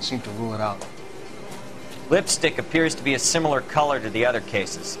strangulation would seem to rule it out. Lipstick appears to be a similar color to the other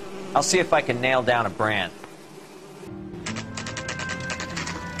cases. I'll see if I can nail down a brand.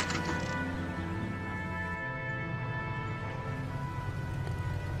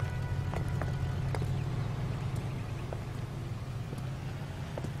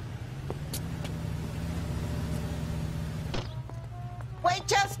 Wait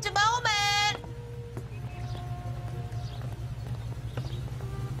just a moment!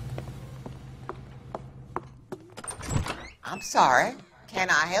 I'm sorry. Can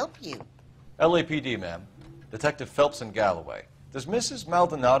I help you? LAPD, ma'am. Detective Phelps in Galloway. Does Mrs.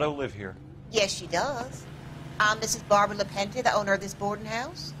 Maldonado live here? Yes, she does. I'm Mrs. Barbara LaPente, the owner of this boarding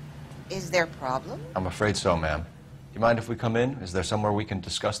house. Is there a problem? I'm afraid so, ma'am. Do you mind if we come in? Is there somewhere we can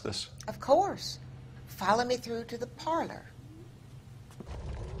discuss this? Of course. Follow me through to the parlor.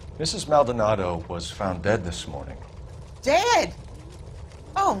 Mrs. Maldonado was found dead this morning. Dead?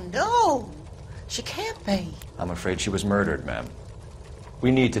 Oh, no. She can't be. I'm afraid she was murdered, ma'am.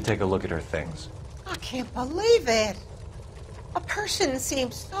 We need to take a look at her things. I can't believe it. A person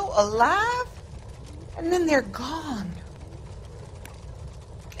seems so alive, and then they're gone.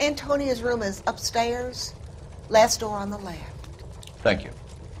 Antonia's room is upstairs, last door on the left. Thank you.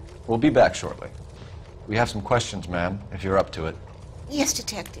 We'll be back shortly. We have some questions, ma'am, if you're up to it. Yes,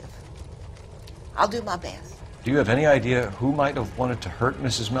 detective. I'll do my best. Do you have any idea who might have wanted to hurt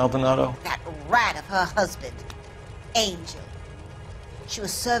Mrs. Maldonado? That rat of her husband, Angel. She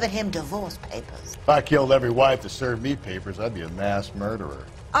was serving him divorce papers. If I killed every wife that served me papers, I'd be a mass murderer.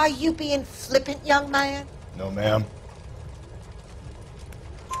 Are you being flippant, young man? No, ma'am.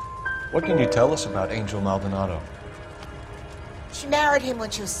 What can you tell us about Angel Maldonado? She married him when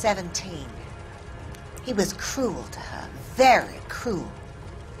she was 17. He was cruel to her, very cruel.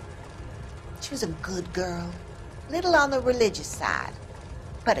 She was a good girl, little on the religious side,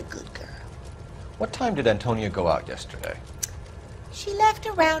 but a good girl. What time did Antonia go out yesterday? She left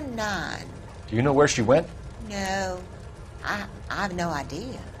around 9. Do you know where she went? No, I have no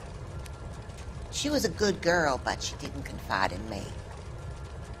idea. She was a good girl, but she didn't confide in me.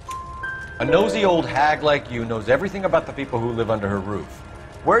 A nosy old hag like you knows everything about the people who live under her roof.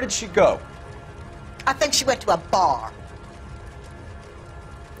 Where did she go? I think she went to a bar.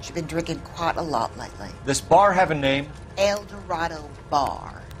 She's been drinking quite a lot lately. This bar have a name? El Dorado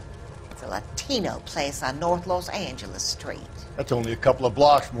Bar. It's a Latino place on North Los Angeles Street. That's only a couple of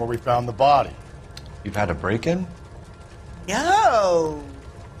blocks from where we found the body. You've had a break-in? No!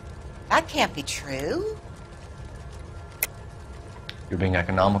 That can't be true. You're being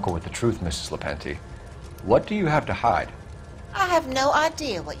economical with the truth, Mrs. LaPente. What do you have to hide? I have no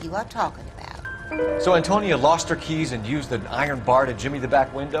idea what you are talking about. So Antonia lost her keys and used an iron bar to jimmy the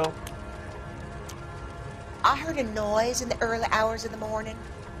back window? I heard a noise in the early hours of the morning.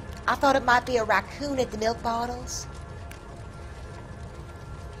 I thought it might be a raccoon at the milk bottles.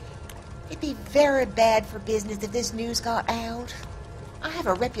 It'd be very bad for business if this news got out. I have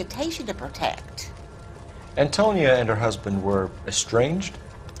a reputation to protect. Antonia and her husband were estranged?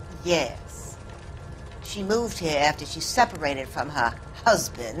 Yes. She moved here after she separated from her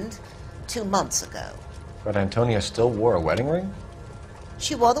husband 2 months ago. But Antonia still wore a wedding ring?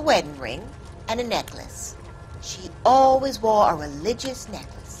 She wore the wedding ring and a necklace. She always wore a religious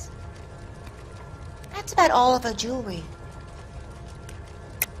necklace. That's about all of her jewelry.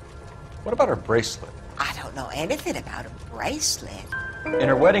 What about her bracelet? I don't know anything about a bracelet. In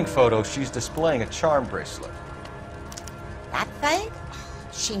her wedding photo, she's displaying a charm bracelet. That thing?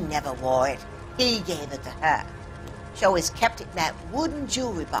 She never wore it. He gave it to her. She always kept it in that wooden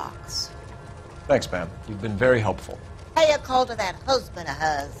jewelry box. Thanks, ma'am. You've been very helpful. Hale called to that husband of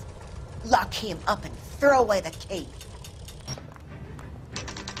hers. Lock him up and throw away the key.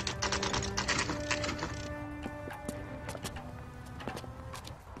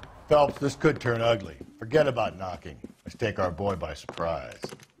 Phelps, this could turn ugly. Forget about knocking. Let's take our boy by surprise.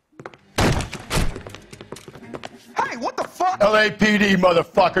 Hey, what the fuck? LAPD,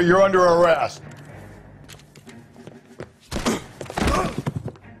 motherfucker, you're under arrest.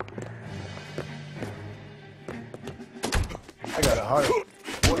 I got a heart.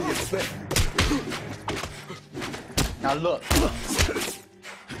 What do you expect? Now look.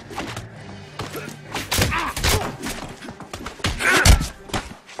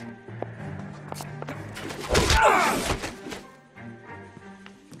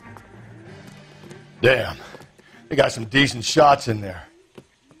 Damn. They got some decent shots in there.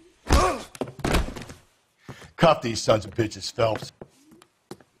 Cuff these sons of bitches, Phelps.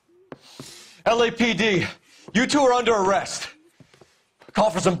 LAPD, you two are under arrest.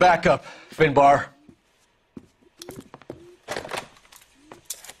 Call for some backup, Finbar.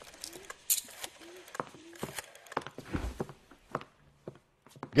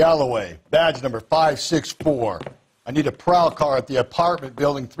 Galloway, badge number 564. I need a prowl car at the apartment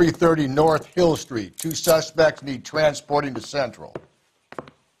building 330 North Hill Street. 2 suspects need transporting to Central.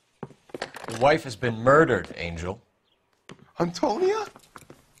 Your wife has been murdered, Angel. Antonia?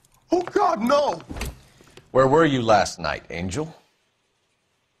 Oh, God, no! Where were you last night, Angel?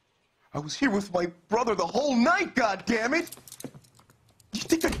 I was here with my brother the whole night, goddammit! You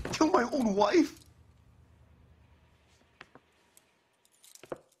think I'd kill my own wife?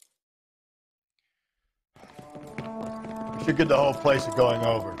 We should get the whole place going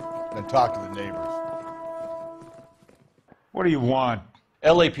over, then talk to the neighbors. What do you want?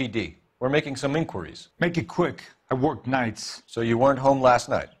 LAPD. We're making some inquiries. Make it quick. I work nights. So you weren't home last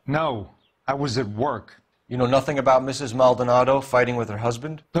night? No, I was at work. You know nothing about Mrs. Maldonado fighting with her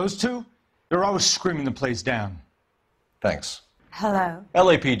husband? Those two? They're always screaming the place down. Thanks. Hello?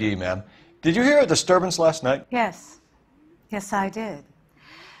 LAPD, ma'am. Did you hear a disturbance last night? Yes. Yes, I did.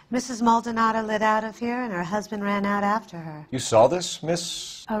 Mrs. Maldonado lit out of here, and her husband ran out after her. You saw this,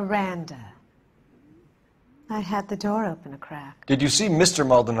 Miss? Aranda. I had the door open a crack. Did you see Mr.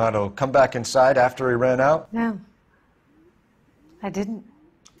 Maldonado come back inside after he ran out? No. I didn't.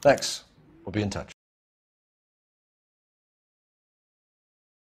 Thanks. We'll be in touch.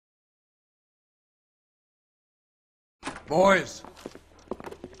 Boys,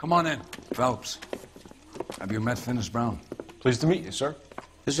 come on in. Phelps, have you met Finis Brown? Pleased to meet you, sir.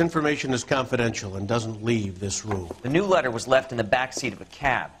 This information is confidential and doesn't leave this room. The new letter was left in the back seat of a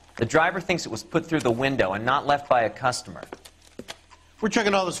cab. The driver thinks it was put through the window and not left by a customer. We're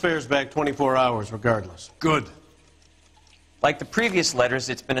checking all the fares back 24 hours regardless. Good. Like the previous letters,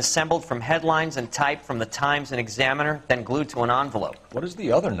 it's been assembled from headlines and typed from the Times and Examiner, then glued to an envelope. What is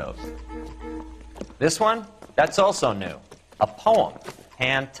the other note? This one? That's also new. A poem,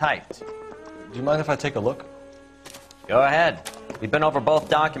 hand-typed. Do you mind if I take a look? Go ahead. We've been over both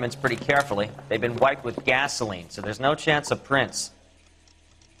documents pretty carefully. They've been wiped with gasoline, so there's no chance of prints.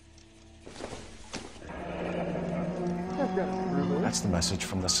 That's the message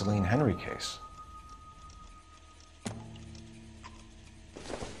from the Celine Henry case.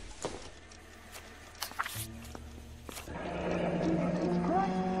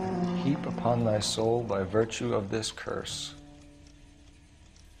 Heap upon thy soul by virtue of this curse.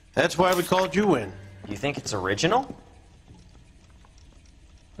 That's why we called you in. You think it's original?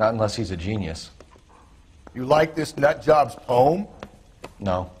 Not unless he's a genius. You like this nutjob's poem?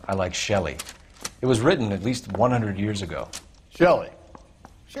 No, I like Shelley. It was written at least 100 years ago. Shelley?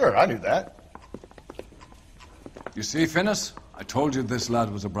 Sure, I knew that. You see, Finis? I told you this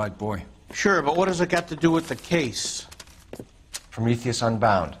lad was a bright boy. Sure, but what has it got to do with the case? Prometheus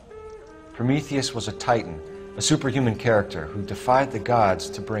Unbound. Prometheus was a titan, a superhuman character who defied the gods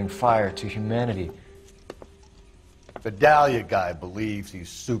to bring fire to humanity. The Dahlia guy believes he's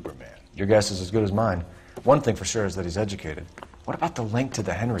Superman. Your guess is as good as mine. One thing for sure is that he's educated. What about the link to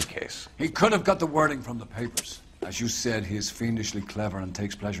the Henry case? He could have got the wording from the papers. As you said, he is fiendishly clever and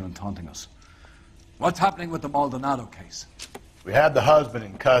takes pleasure in taunting us. What's happening with the Maldonado case? We have the husband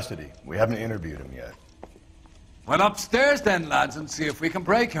in custody. We haven't interviewed him yet. Well, upstairs then, lads, and see if we can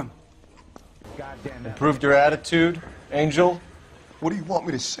break him. Improved your attitude, Angel? What do you want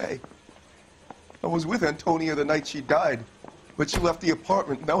me to say? I was with Antonia the night she died, but she left the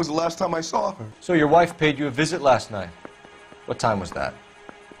apartment, and that was the last time I saw her. So your wife paid you a visit last night. What time was that?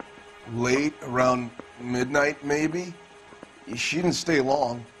 Late, around midnight, maybe? She didn't stay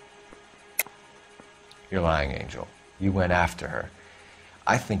long. You're lying, Angel. You went after her.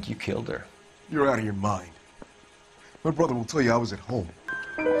 I think you killed her. You're out of your mind. My brother will tell you I was at home.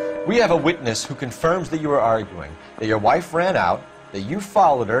 We have a witness who confirms that you were arguing, that your wife ran out, that you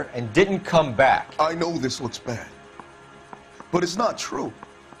followed her, and didn't come back. I know this looks bad, but it's not true.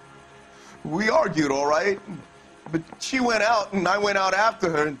 We argued, all right, but she went out, and I went out after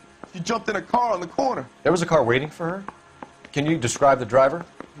her, and she jumped in a car on the corner. There was a car waiting for her? Can you describe the driver?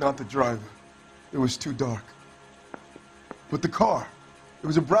 Not the driver. It was too dark. But the car, it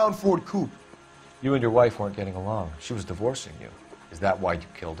was a brown Ford coupe. You and your wife weren't getting along. She was divorcing you. Is that why you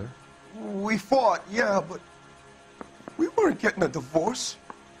killed her? We fought, yeah, but we weren't getting a divorce.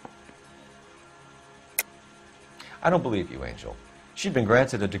 I don't believe you, Angel. She'd been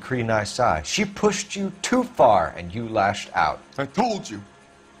granted a decree nisi. She pushed you too far, and you lashed out. I told you,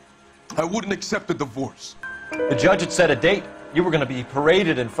 I wouldn't accept a divorce. The judge had set a date. You were going to be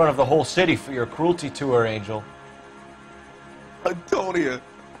paraded in front of the whole city for your cruelty to her, Angel. Antonia.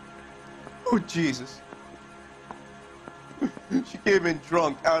 Oh, Jesus. She came in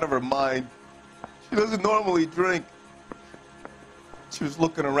drunk, out of her mind. She doesn't normally drink. She was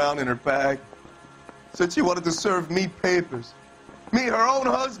looking around in her bag. Said she wanted to serve me papers. Me, her own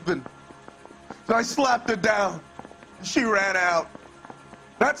husband. So I slapped her down. She ran out.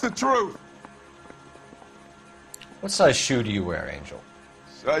 That's the truth. What size shoe do you wear, Angel?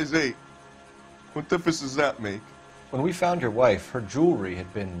 Size 8. What difference does that make? When we found your wife, her jewelry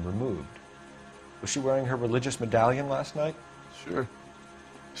had been removed. Was she wearing her religious medallion last night? Sure.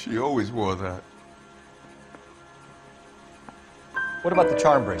 She always wore that. What about the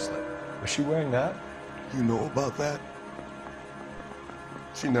charm bracelet? Was she wearing that? You know about that?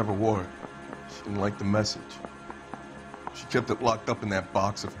 She never wore it. She didn't like the message. She kept it locked up in that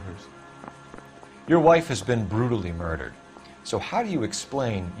box of hers. Your wife has been brutally murdered. So how do you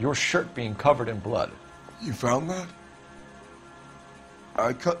explain your shirt being covered in blood? You found that?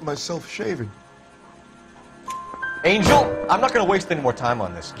 I cut myself shaving. Angel, I'm not going to waste any more time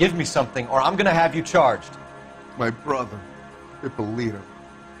on this. Give me something, or I'm going to have you charged. My brother, Ippolito,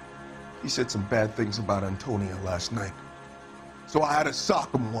 he said some bad things about Antonia last night. So I had to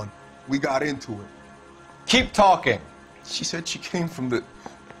sock him one. We got into it. Keep talking. She said she came from the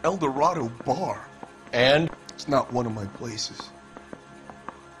El Dorado bar. And? It's not one of my places.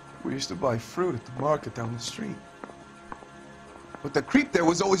 We used to buy fruit at the market down the street. But the creep there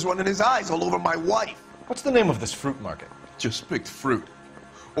was always running his eyes all over my wife. What's the name of this fruit market? Just picked fruit.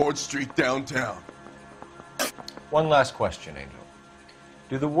 Ord Street downtown. One last question, Angel.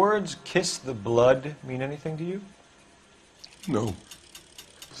 Do the words kiss the blood mean anything to you? No.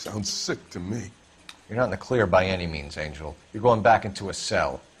 Sounds sick to me. You're not in the clear by any means, Angel. You're going back into a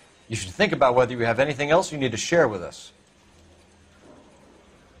cell. You should think about whether you have anything else you need to share with us.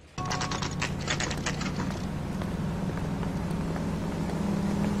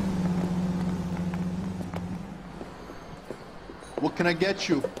 What can I get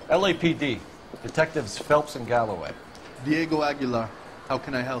you? LAPD. Detectives Phelps and Galloway. Diego Aguilar. How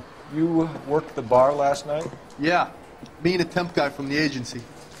can I help? You worked the bar last night? Yeah. Me and a temp guy from the agency.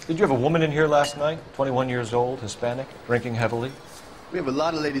 Did you have a woman in here last night? 21 years old, Hispanic, drinking heavily? We have a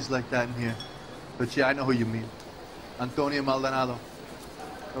lot of ladies like that in here. But yeah, I know who you mean. Antonia Maldonado.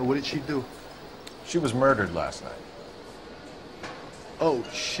 Oh, what did she do? She was murdered last night. Oh,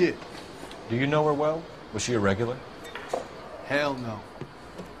 shit. Do you know her well? Was she a regular? Hell no.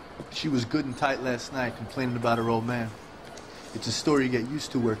 She was good and tight last night, complaining about her old man. It's a story you get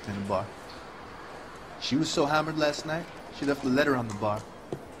used to working in a bar. She was so hammered last night, she left a letter on the bar.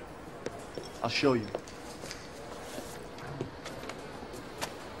 I'll show you.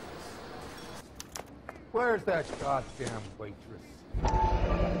 Where's that goddamn waitress?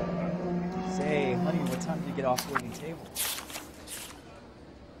 Say, honey, what time did you get off the waiting table?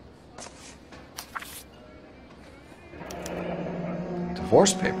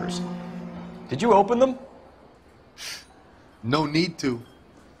 Divorce papers. Did you open them? No need to.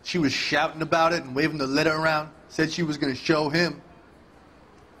 She was shouting about it and waving the letter around. Said she was going to show him.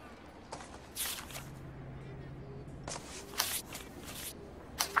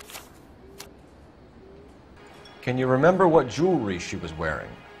 Can you remember what jewelry she was wearing?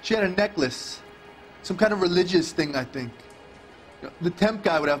 She had a necklace. Some kind of religious thing, I think. The temp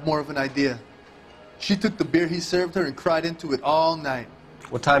guy would have more of an idea. She took the beer he served her and cried into it all night.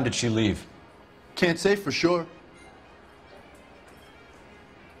 What time did she leave? Can't say for sure.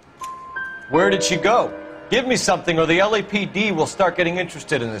 Where did she go? Give me something or the LAPD will start getting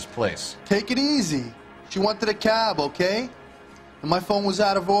interested in this place. Take it easy. She wanted a cab, okay? And my phone was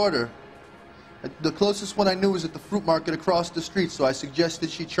out of order. The closest one I knew was at the fruit market across the street, so I suggested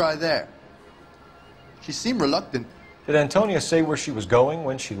she try there. She seemed reluctant. Did Antonia say where she was going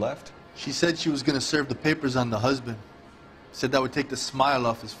when she left? She said she was going to serve the papers on the husband. Said that would take the smile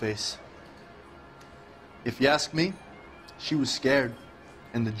off his face. If you ask me, she was scared.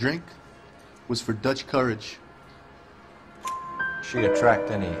 And the drink was for Dutch courage. She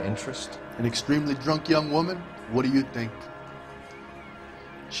attract any interest? An extremely drunk young woman? What do you think?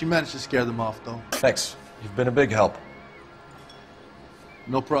 She managed to scare them off, though. Thanks. You've been a big help.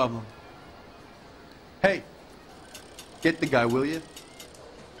 No problem. Hey, get the guy, will you?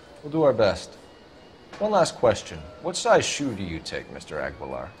 We'll do our best. One last question. What size shoe do you take, Mr.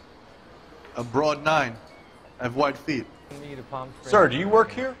 Aguilar? A broad 9. I have wide feet. Sir, do you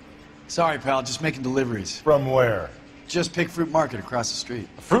work here? Sorry, pal, just making deliveries. From where? Just Pig Fruit Market across the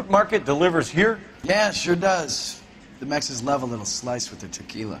street. The fruit market delivers here? Yeah, it sure does. The Mexes love a little slice with their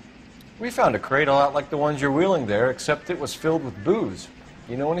tequila. We found a crate a lot like the ones you're wheeling there, except it was filled with booze.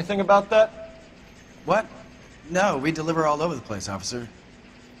 You know anything about that? What? No, we deliver all over the place, officer.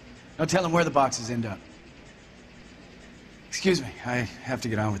 No telling where the boxes end up. Excuse me, I have to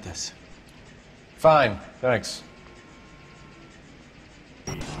get on with this. Fine, thanks.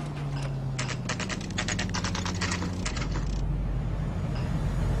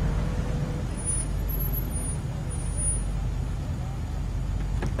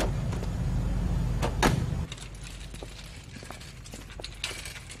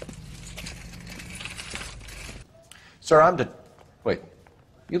 Sir, Wait,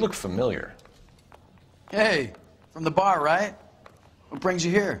 you look familiar. Hey, from the bar, right? What brings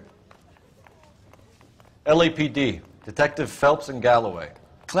you here? LAPD, Detective Phelps and Galloway.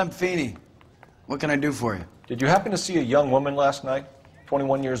 Clem Feeney. What can I do for you? Did you happen to see a young woman last night?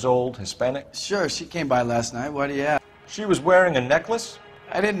 21 years old, Hispanic? Sure, she came by last night. Why do you ask? She was wearing a necklace?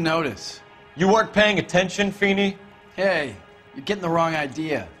 I didn't notice. You weren't paying attention, Feeney? Hey, you're getting the wrong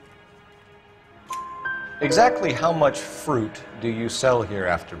idea. Exactly how much fruit do you sell here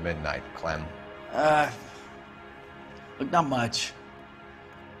after midnight, Clem? Look, not much.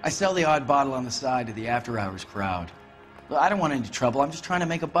 I sell the odd bottle on the side to the after-hours crowd. Look, I don't want any trouble. I'm just trying to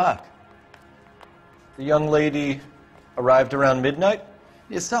make a buck. The young lady arrived around midnight?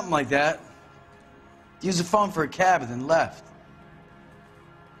 Yeah, something like that. Used the phone for a cab and then left.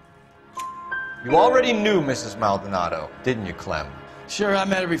 You already knew Mrs. Maldonado, didn't you, Clem? Sure, I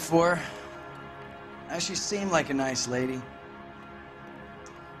met her before. She seemed like a nice lady.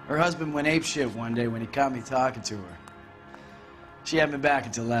 Her husband went apeshit one day when he caught me talking to her. She hadn't been back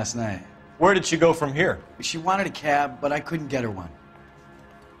until last night. Where did she go from here? She wanted a cab, but I couldn't get her one.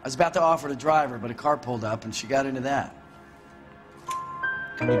 I was about to offer to drive her, but a car pulled up and she got into that.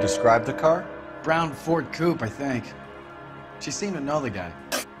 Can you describe the car? Brown Ford Coupe, I think. She seemed to know the guy.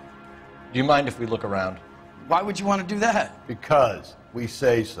 Do you mind if we look around? Why would you want to do that? Because we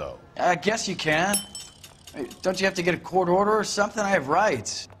say so. I guess you can. Don't you have to get a court order or something? I have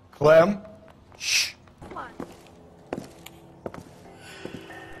rights. Clem? Shh. Come on.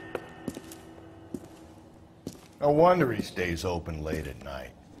 No wonder he stays open late at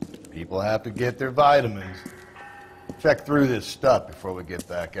night. People have to get their vitamins. Check through this stuff before we get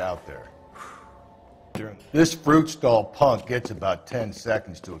back out there. This fruit stall punk gets about 10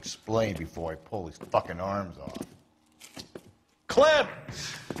 seconds to explain before I pull his fucking arms off. Clem!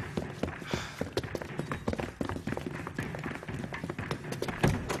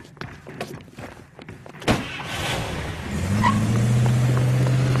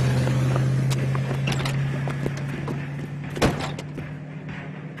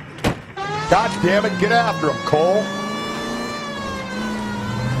 God damn it, get after him, Cole!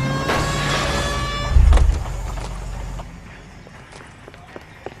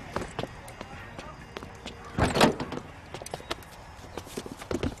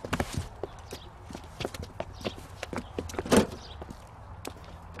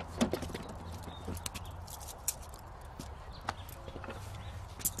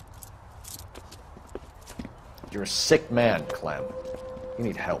 You're a sick man, Clem. You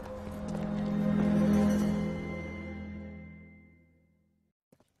need help.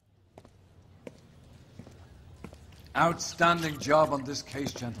 Outstanding job on this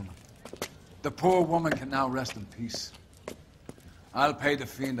case, gentlemen. The poor woman can now rest in peace. I'll pay the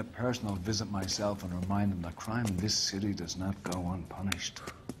fiend a personal visit myself and remind him that crime in this city does not go unpunished.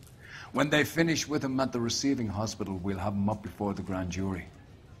 When they finish with him at the receiving hospital, we'll have him up before the grand jury.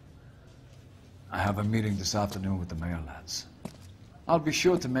 I have a meeting this afternoon with the mayor lads. I'll be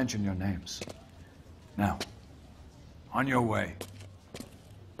sure to mention your names. Now, on your way.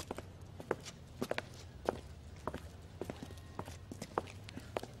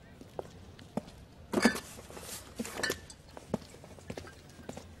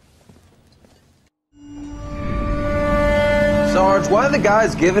 Sarge, why are the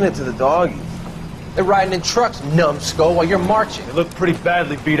guys giving it to the doggies? They're riding in trucks, numbskull, while you're marching. They look pretty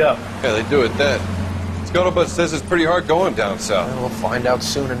badly beat up. Yeah, they do it then. Scuttlebutt says it's pretty hard going down south. Well, we'll find out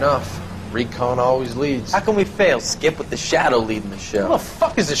soon enough. Recon always leads. How can we fail, Skip, with the Shadow leading the show? Who the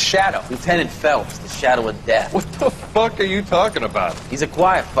fuck is a Shadow? Lieutenant Phelps, the Shadow of Death. What the fuck are you talking about? He's a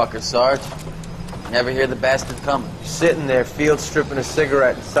quiet fucker, Sarge. Never hear the bastard coming. You're sitting there, field stripping a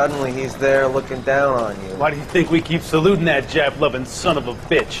cigarette, and suddenly he's there looking down on you. Why do you think we keep saluting that Jap-loving son of a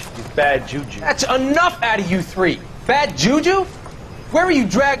bitch? He's bad juju. That's enough out of you three. Bad juju? Where were you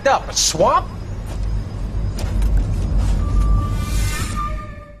dragged up? A swamp?